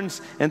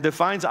governs and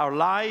defines our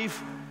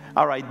life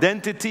our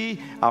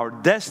identity, our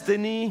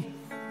destiny.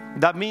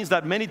 That means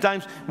that many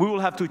times we will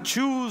have to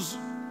choose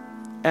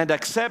and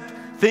accept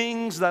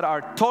things that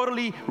are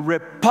totally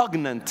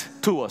repugnant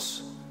to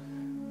us.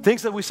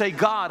 Things that we say,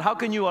 God, how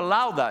can you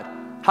allow that?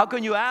 How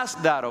can you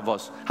ask that of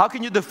us? How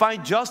can you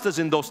define justice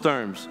in those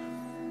terms?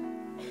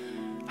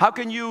 How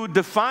can you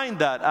define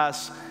that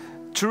as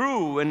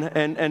true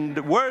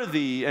and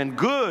worthy and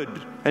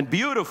good and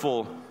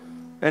beautiful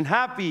and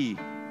happy?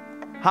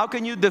 How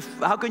can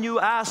you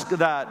ask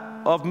that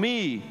of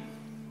me?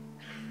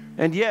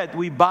 And yet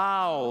we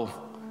bow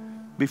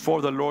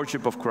before the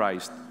Lordship of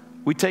Christ.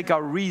 We take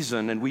our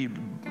reason and we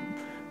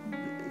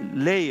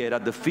lay it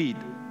at the feet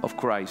of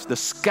Christ. The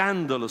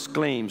scandalous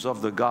claims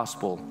of the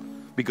gospel,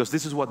 because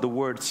this is what the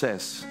word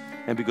says,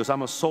 and because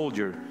I'm a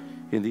soldier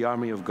in the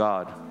army of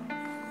God,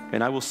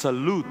 and I will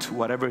salute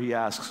whatever he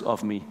asks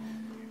of me,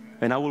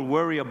 and I will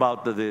worry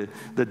about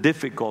the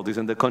difficulties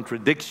and the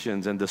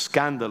contradictions and the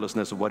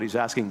scandalousness of what he's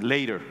asking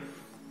later.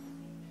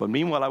 But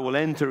meanwhile, I will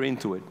enter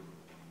into it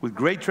with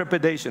great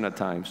trepidation at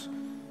times,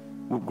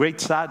 with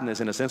great sadness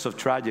and a sense of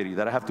tragedy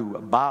that I have to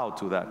bow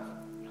to that.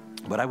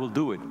 But I will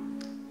do it.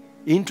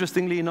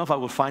 Interestingly enough, I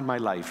will find my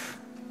life.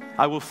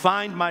 I will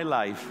find my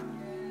life.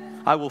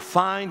 I will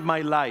find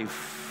my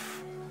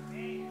life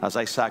as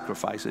I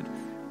sacrifice it.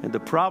 And the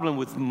problem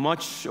with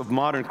much of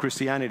modern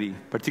Christianity,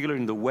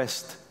 particularly in the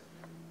West,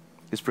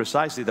 is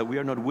precisely that we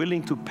are not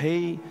willing to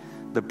pay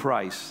the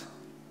price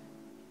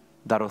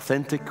that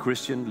authentic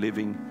Christian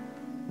living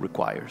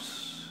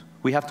requires.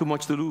 We have too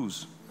much to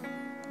lose.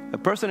 A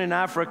person in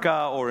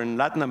Africa or in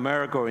Latin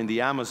America or in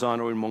the Amazon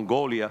or in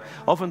Mongolia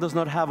often does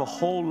not have a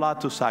whole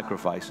lot to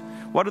sacrifice.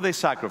 What do they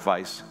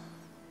sacrifice?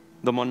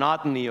 The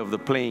monotony of the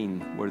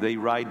plain where they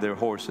ride their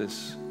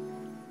horses,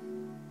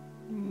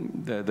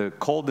 the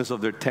coldness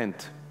of their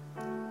tent,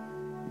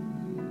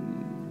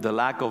 the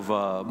lack of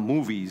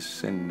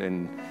movies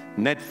and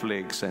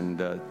Netflix and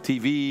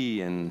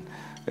TV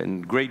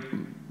and great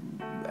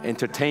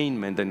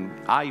entertainment and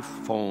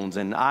iPhones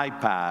and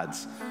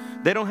iPads.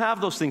 They don't have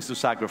those things to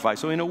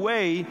sacrifice. So in a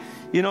way,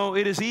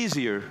 it is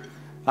easier.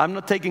 I'm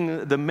not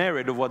taking the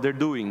merit of what they're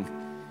doing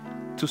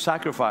to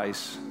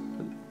sacrifice,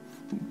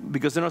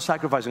 because they're not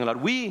sacrificing a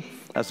lot. We,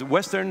 as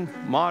Western,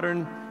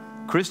 modern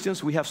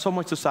Christians, we have so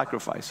much to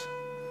sacrifice.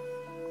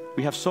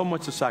 We have so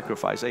much to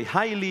sacrifice. A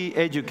highly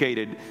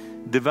educated,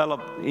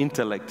 developed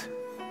intellect,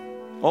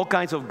 all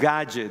kinds of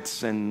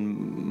gadgets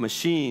and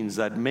machines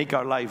that make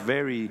our life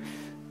very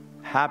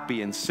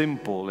happy and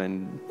simple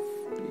and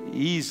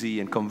easy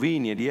and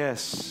convenient,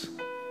 yes.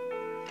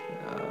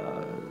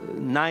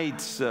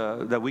 Nights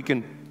that we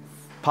can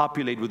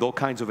populate with all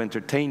kinds of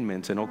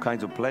entertainments and all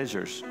kinds of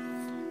pleasures.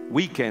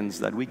 Weekends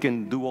that we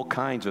can do all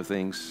kinds of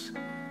things.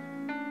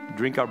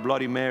 Drink our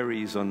Bloody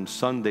Marys on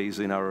Sundays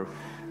in our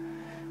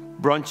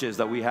brunches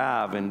that we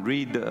have, and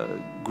read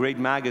great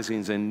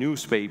magazines and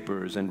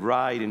newspapers, and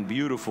ride in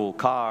beautiful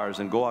cars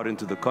and go out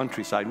into the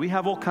countryside. We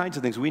have all kinds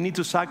of things. We need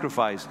to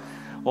sacrifice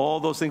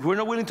all those things. We're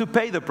not willing to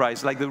pay the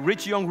price. Like the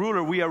rich young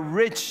ruler, we are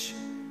rich.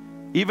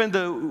 Even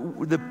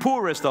the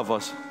poorest of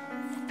us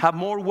have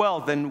more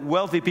wealth than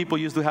wealthy people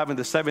used to have in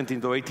the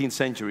 17th or 18th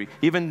century.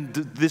 Even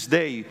this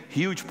day,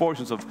 huge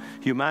portions of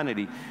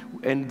humanity.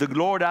 And the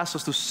Lord asks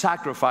us to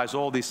sacrifice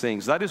all these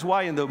things. That is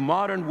why in the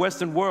modern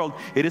Western world,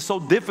 it is so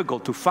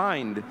difficult to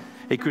find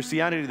a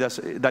Christianity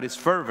that is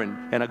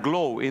fervent and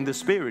aglow in the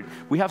Spirit.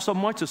 We have so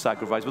much to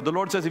sacrifice. But the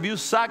Lord says, if you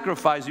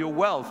sacrifice your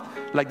wealth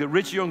like the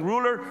rich young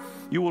ruler,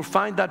 you will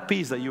find that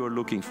peace that you are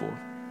looking for.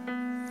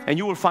 And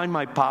you will find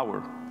my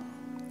power.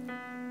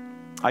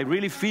 I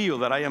really feel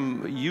that I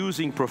am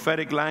using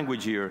prophetic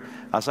language here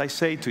as I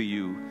say to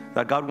you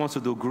that God wants to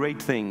do great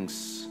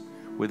things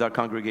with our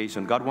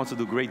congregation. God wants to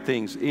do great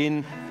things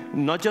in,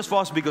 not just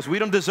for us because we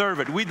don't deserve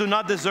it. We do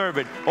not deserve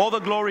it. All the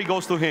glory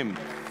goes to Him.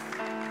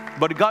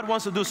 But God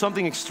wants to do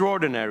something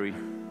extraordinary.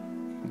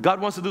 God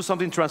wants to do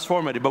something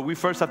transformative, but we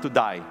first have to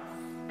die.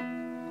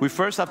 We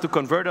first have to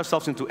convert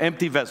ourselves into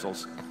empty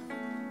vessels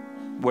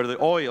where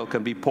the oil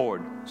can be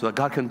poured so that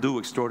God can do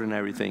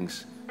extraordinary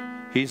things.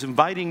 He's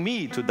inviting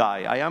me to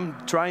die.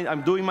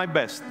 I'm doing my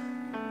best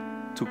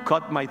to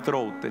cut my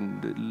throat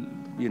and,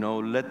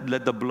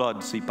 let the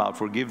blood seep out.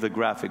 Forgive the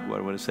graphic, what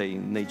I want to say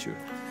in nature.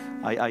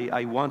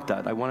 I want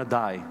that. I want to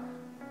die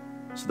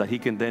so that He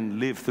can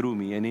then live through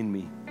me and in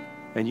me.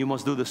 And you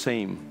must do the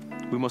same.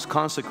 We must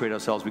consecrate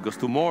ourselves because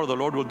tomorrow the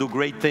Lord will do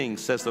great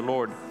things, says the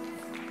Lord.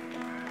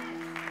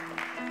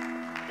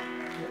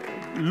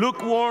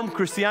 Lukewarm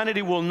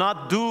Christianity will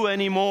not do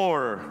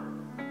anymore.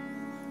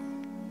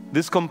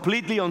 This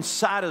completely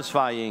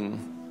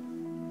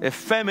unsatisfying,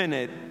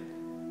 effeminate,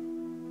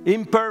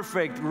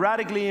 imperfect,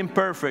 radically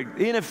imperfect,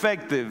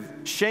 ineffective,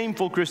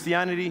 shameful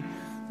Christianity,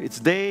 its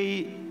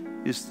day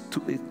is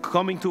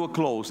coming to a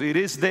close. It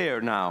is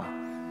there now.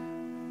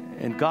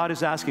 And God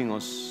is asking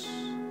us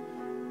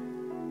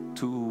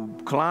to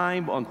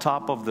climb on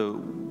top of the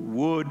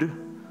wood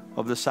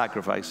of the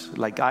sacrifice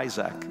like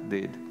Isaac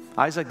did.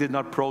 Isaac did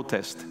not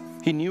protest.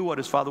 He knew what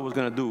his father was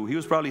going to do. He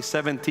was probably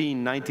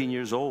 17, 19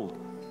 years old.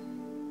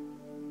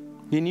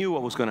 He knew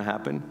what was going to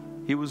happen.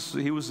 He was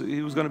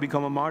going to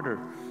become a martyr.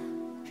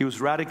 He was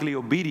radically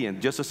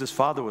obedient, just as his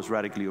father was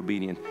radically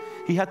obedient.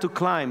 He had to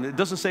climb. It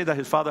doesn't say that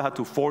his father had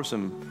to force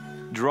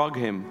him, drug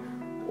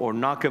him, or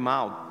knock him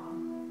out.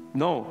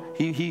 No,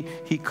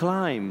 he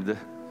climbed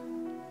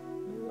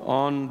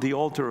on the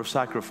altar of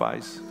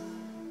sacrifice.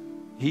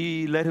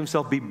 He let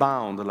himself be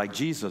bound like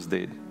Jesus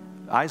did.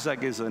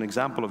 Isaac is an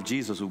example of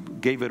Jesus who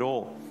gave it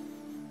all.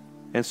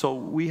 And so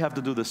we have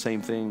to do the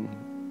same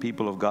thing,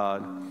 people of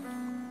God.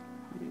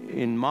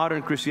 In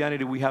modern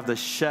Christianity, we have the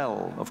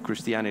shell of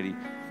Christianity,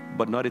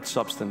 but not its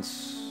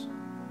substance.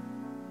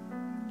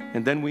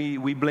 And then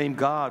we blame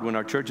God when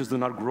our churches do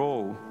not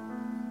grow,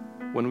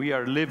 when we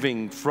are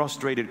living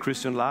frustrated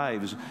Christian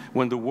lives,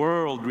 when the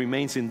world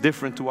remains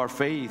indifferent to our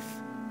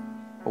faith,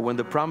 or when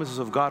the promises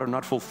of God are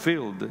not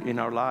fulfilled in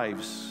our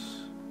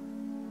lives.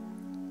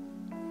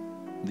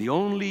 The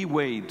only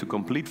way to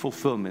complete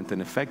fulfillment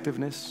and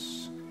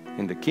effectiveness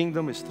in the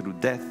kingdom is through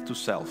death to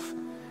self,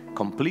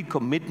 complete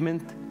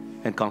commitment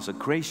and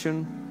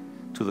consecration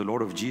to the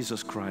Lord of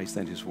Jesus Christ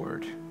and His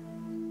Word.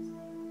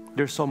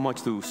 There's so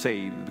much to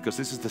say because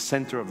this is the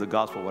center of the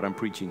gospel, what I'm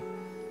preaching.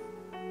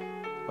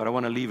 But I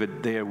want to leave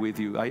it there with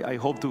you. I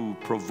hope to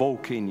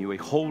provoke in you a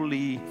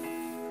holy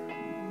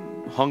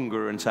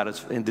hunger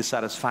and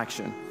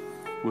dissatisfaction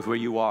with where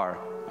you are,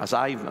 as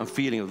I'm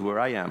feeling with where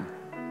I am,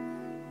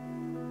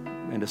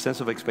 and a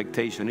sense of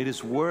expectation. It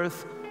is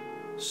worth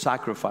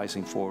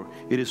sacrificing for.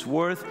 It is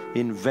worth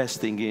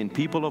investing in.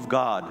 People of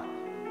God,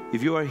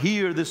 if you are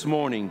here this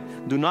morning,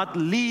 do not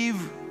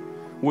leave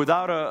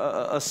without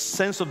a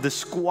sense of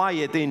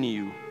disquiet in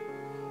you,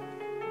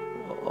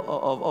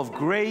 of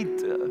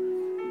great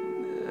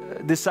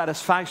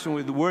dissatisfaction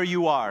with where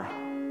you are,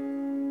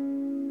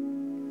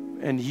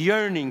 and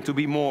yearning to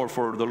be more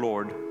for the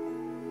Lord,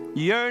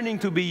 yearning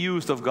to be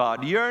used of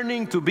God,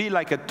 yearning to be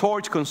like a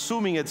torch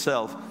consuming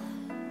itself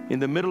in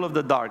the middle of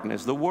the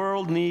darkness. The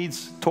world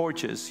needs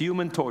torches,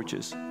 human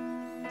torches,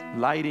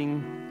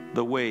 lighting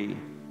the way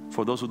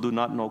for those who do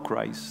not know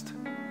Christ.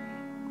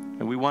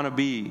 And we want to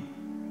be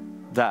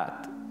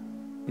that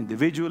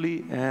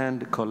individually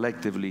and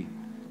collectively.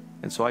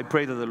 And so I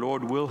pray that the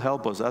Lord will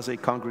help us as a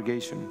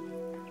congregation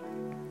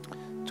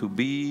to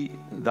be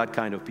that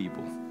kind of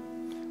people.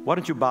 Why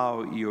don't you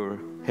bow your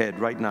head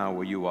right now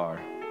where you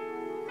are?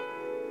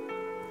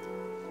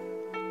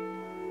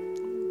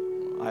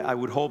 I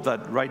would hope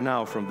that right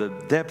now from the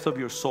depth of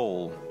your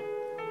soul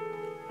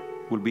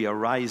will be a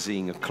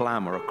rising, a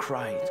clamor, a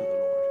cry to the Lord.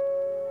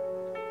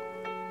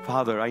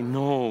 Father, I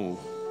know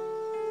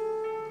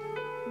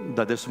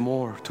that there's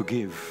more to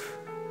give,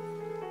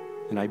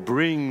 and I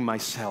bring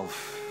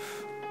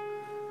myself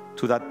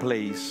to that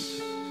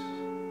place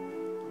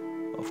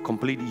of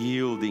complete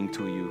yielding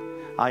to you.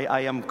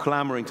 I am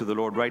clamoring to the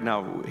Lord right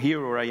now,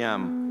 here where I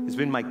am. It's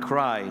been my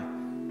cry,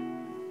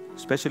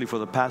 especially for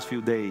the past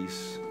few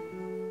days.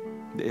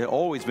 It's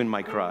always been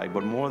my cry,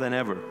 but more than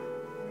ever.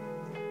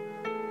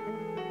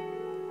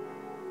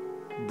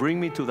 Bring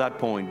me to that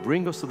point.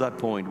 Bring us to that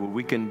point where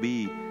we can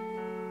be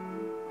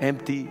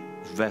empty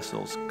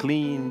vessels,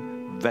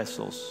 clean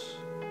vessels,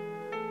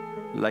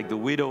 like the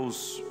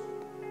widow's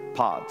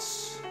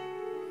pots,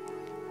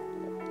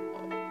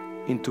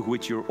 into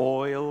which your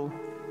oil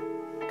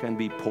can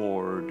be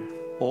poured.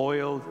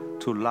 Oil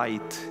to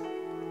light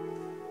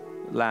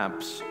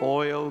lamps,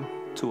 oil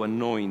to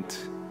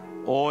anoint,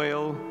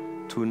 oil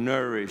to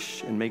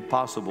nourish and make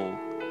possible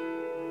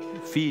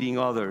feeding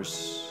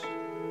others,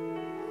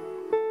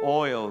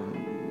 oil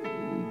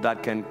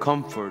that can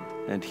comfort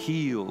and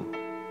heal.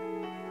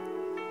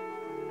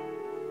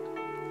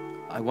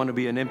 I want to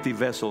be an empty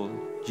vessel,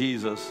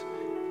 Jesus,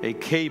 a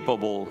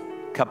capable,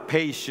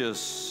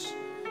 capacious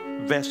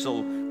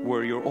vessel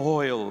where your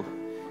oil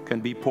can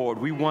be poured.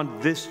 We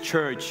want this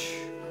church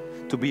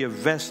to be a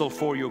vessel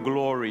for your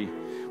glory.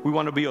 We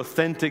want to be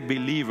authentic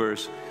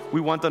believers.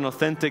 We want an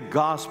authentic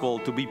gospel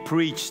to be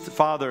preached.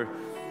 Father,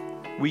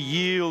 we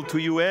yield to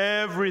you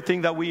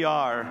everything that we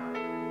are,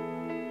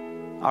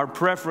 our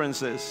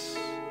preferences.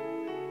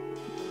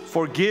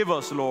 Forgive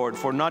us, Lord,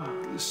 for not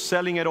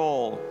selling it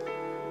all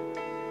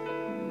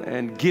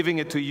and giving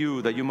it to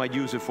you that you might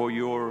use it for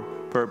your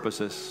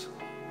purposes.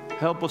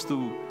 Help us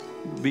to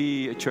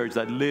be a church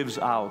that lives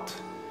out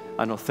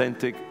an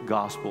authentic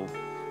gospel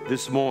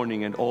this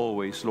morning and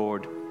always,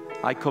 Lord.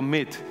 I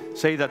commit.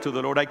 Say that to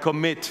the Lord. I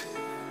commit.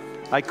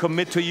 I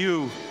commit to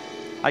you.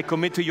 I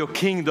commit to your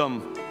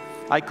kingdom.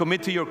 I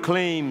commit to your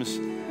claims.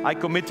 I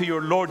commit to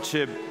your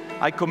lordship.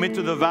 I commit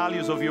to the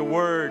values of your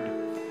word.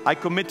 I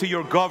commit to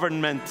your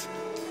government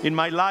in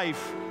my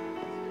life.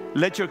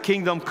 Let your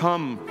kingdom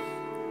come.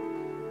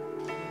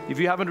 If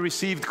you haven't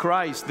received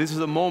Christ, this is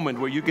a moment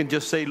where you can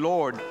just say,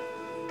 Lord,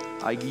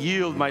 I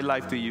yield my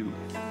life to you.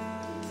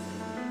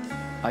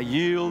 I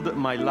yield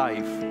my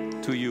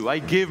life to you. I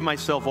give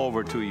myself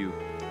over to you.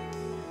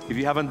 If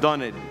you haven't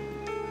done it,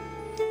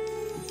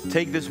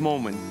 take this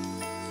moment.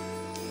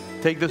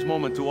 Take this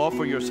moment to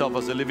offer yourself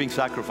as a living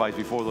sacrifice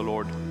before the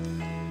Lord.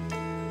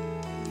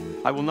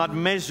 I will not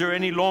measure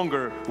any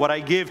longer what I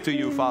give to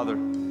you, Father.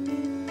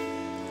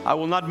 I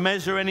will not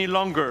measure any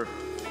longer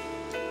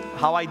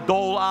how I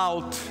dole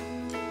out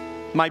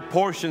my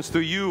portions to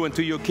you and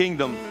to your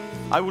kingdom.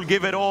 I will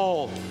give it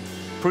all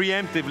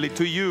preemptively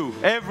to you.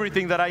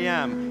 Everything that I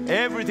am,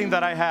 everything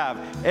that I have,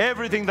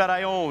 everything that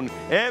I own,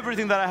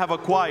 everything that I have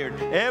acquired,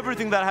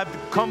 everything that I have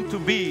come to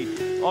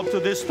be up to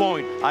this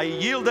point, I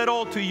yield it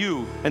all to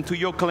you and to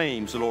your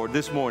claims, Lord,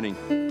 this morning.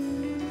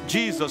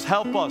 Jesus,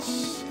 help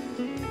us.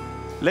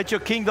 Let your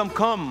kingdom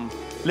come.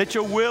 Let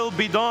your will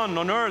be done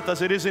on earth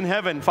as it is in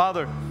heaven,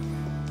 Father.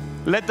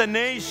 Let the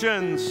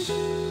nations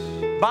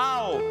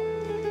bow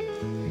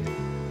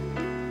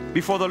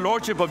before the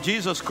Lordship of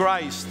Jesus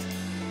Christ.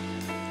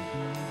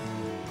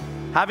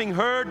 Having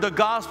heard the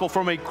gospel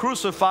from a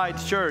crucified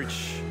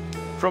church,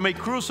 from a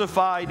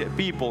crucified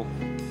people,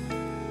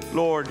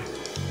 Lord,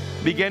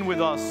 begin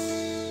with us.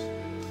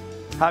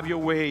 Have your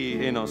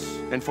way in us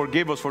and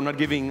forgive us for not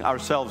giving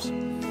ourselves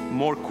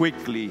more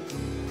quickly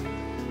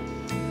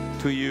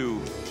to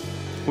you.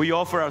 We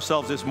offer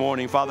ourselves this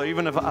morning, Father,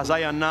 even as I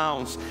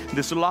announce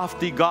this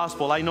lofty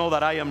gospel, I know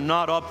that I am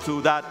not up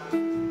to that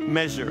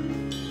measure.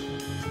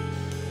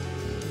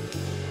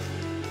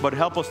 But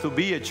help us to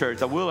be a church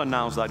that will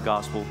announce that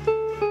gospel.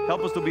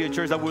 Help us to be a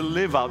church that will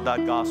live out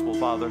that gospel,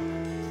 Father.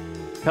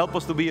 Help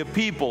us to be a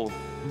people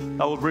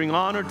that will bring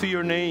honor to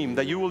your name,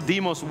 that you will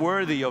deem us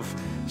worthy of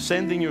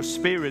sending your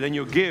Spirit and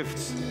your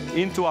gifts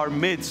into our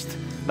midst,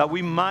 that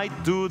we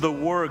might do the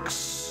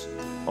works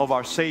of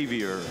our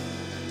Savior.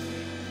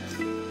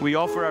 We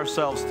offer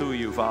ourselves to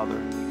you,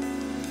 Father.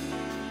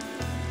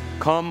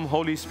 Come,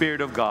 Holy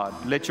Spirit of God,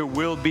 let your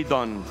will be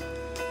done.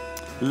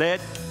 Let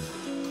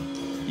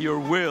your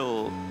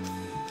will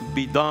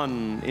be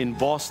done in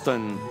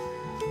Boston,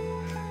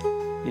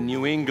 in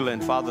New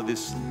England, Father,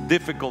 this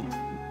difficult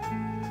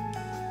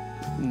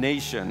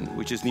nation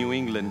which is New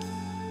England.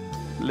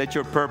 Let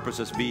your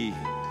purposes be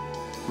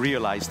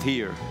realized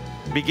here.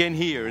 Begin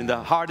here in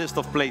the hardest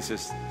of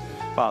places,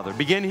 Father.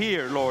 Begin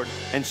here, Lord,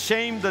 and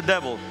shame the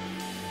devil.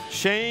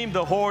 Shame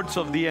the hordes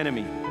of the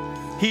enemy.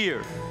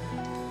 Here,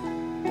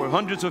 where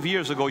hundreds of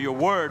years ago your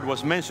word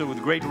was mentioned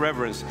with great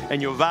reverence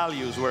and your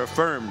values were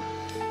affirmed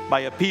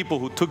by a people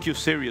who took you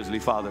seriously,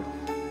 Father,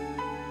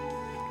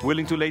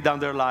 willing to lay down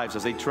their lives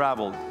as they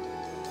traveled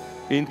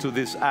into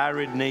this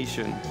arid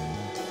nation.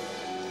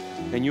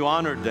 And you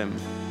honored them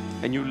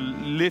and you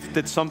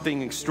lifted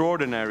something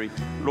extraordinary.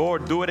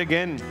 Lord, do it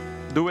again.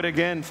 Do it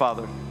again,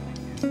 Father.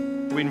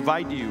 We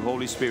invite you,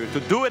 Holy Spirit, to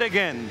do it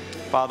again,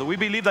 Father. We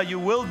believe that you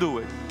will do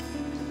it.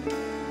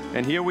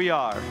 And here we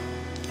are.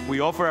 We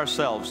offer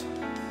ourselves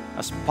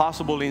as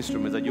possible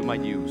instruments that you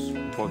might use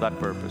for that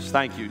purpose.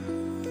 Thank you.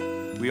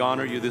 We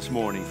honor you this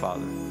morning,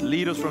 Father.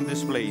 Lead us from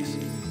this place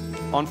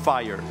on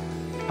fire,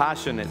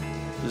 passionate,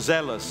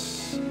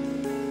 zealous,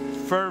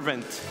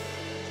 fervent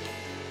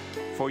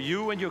for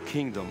you and your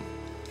kingdom.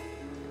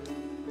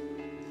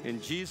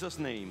 In Jesus'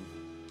 name,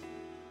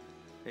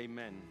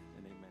 amen.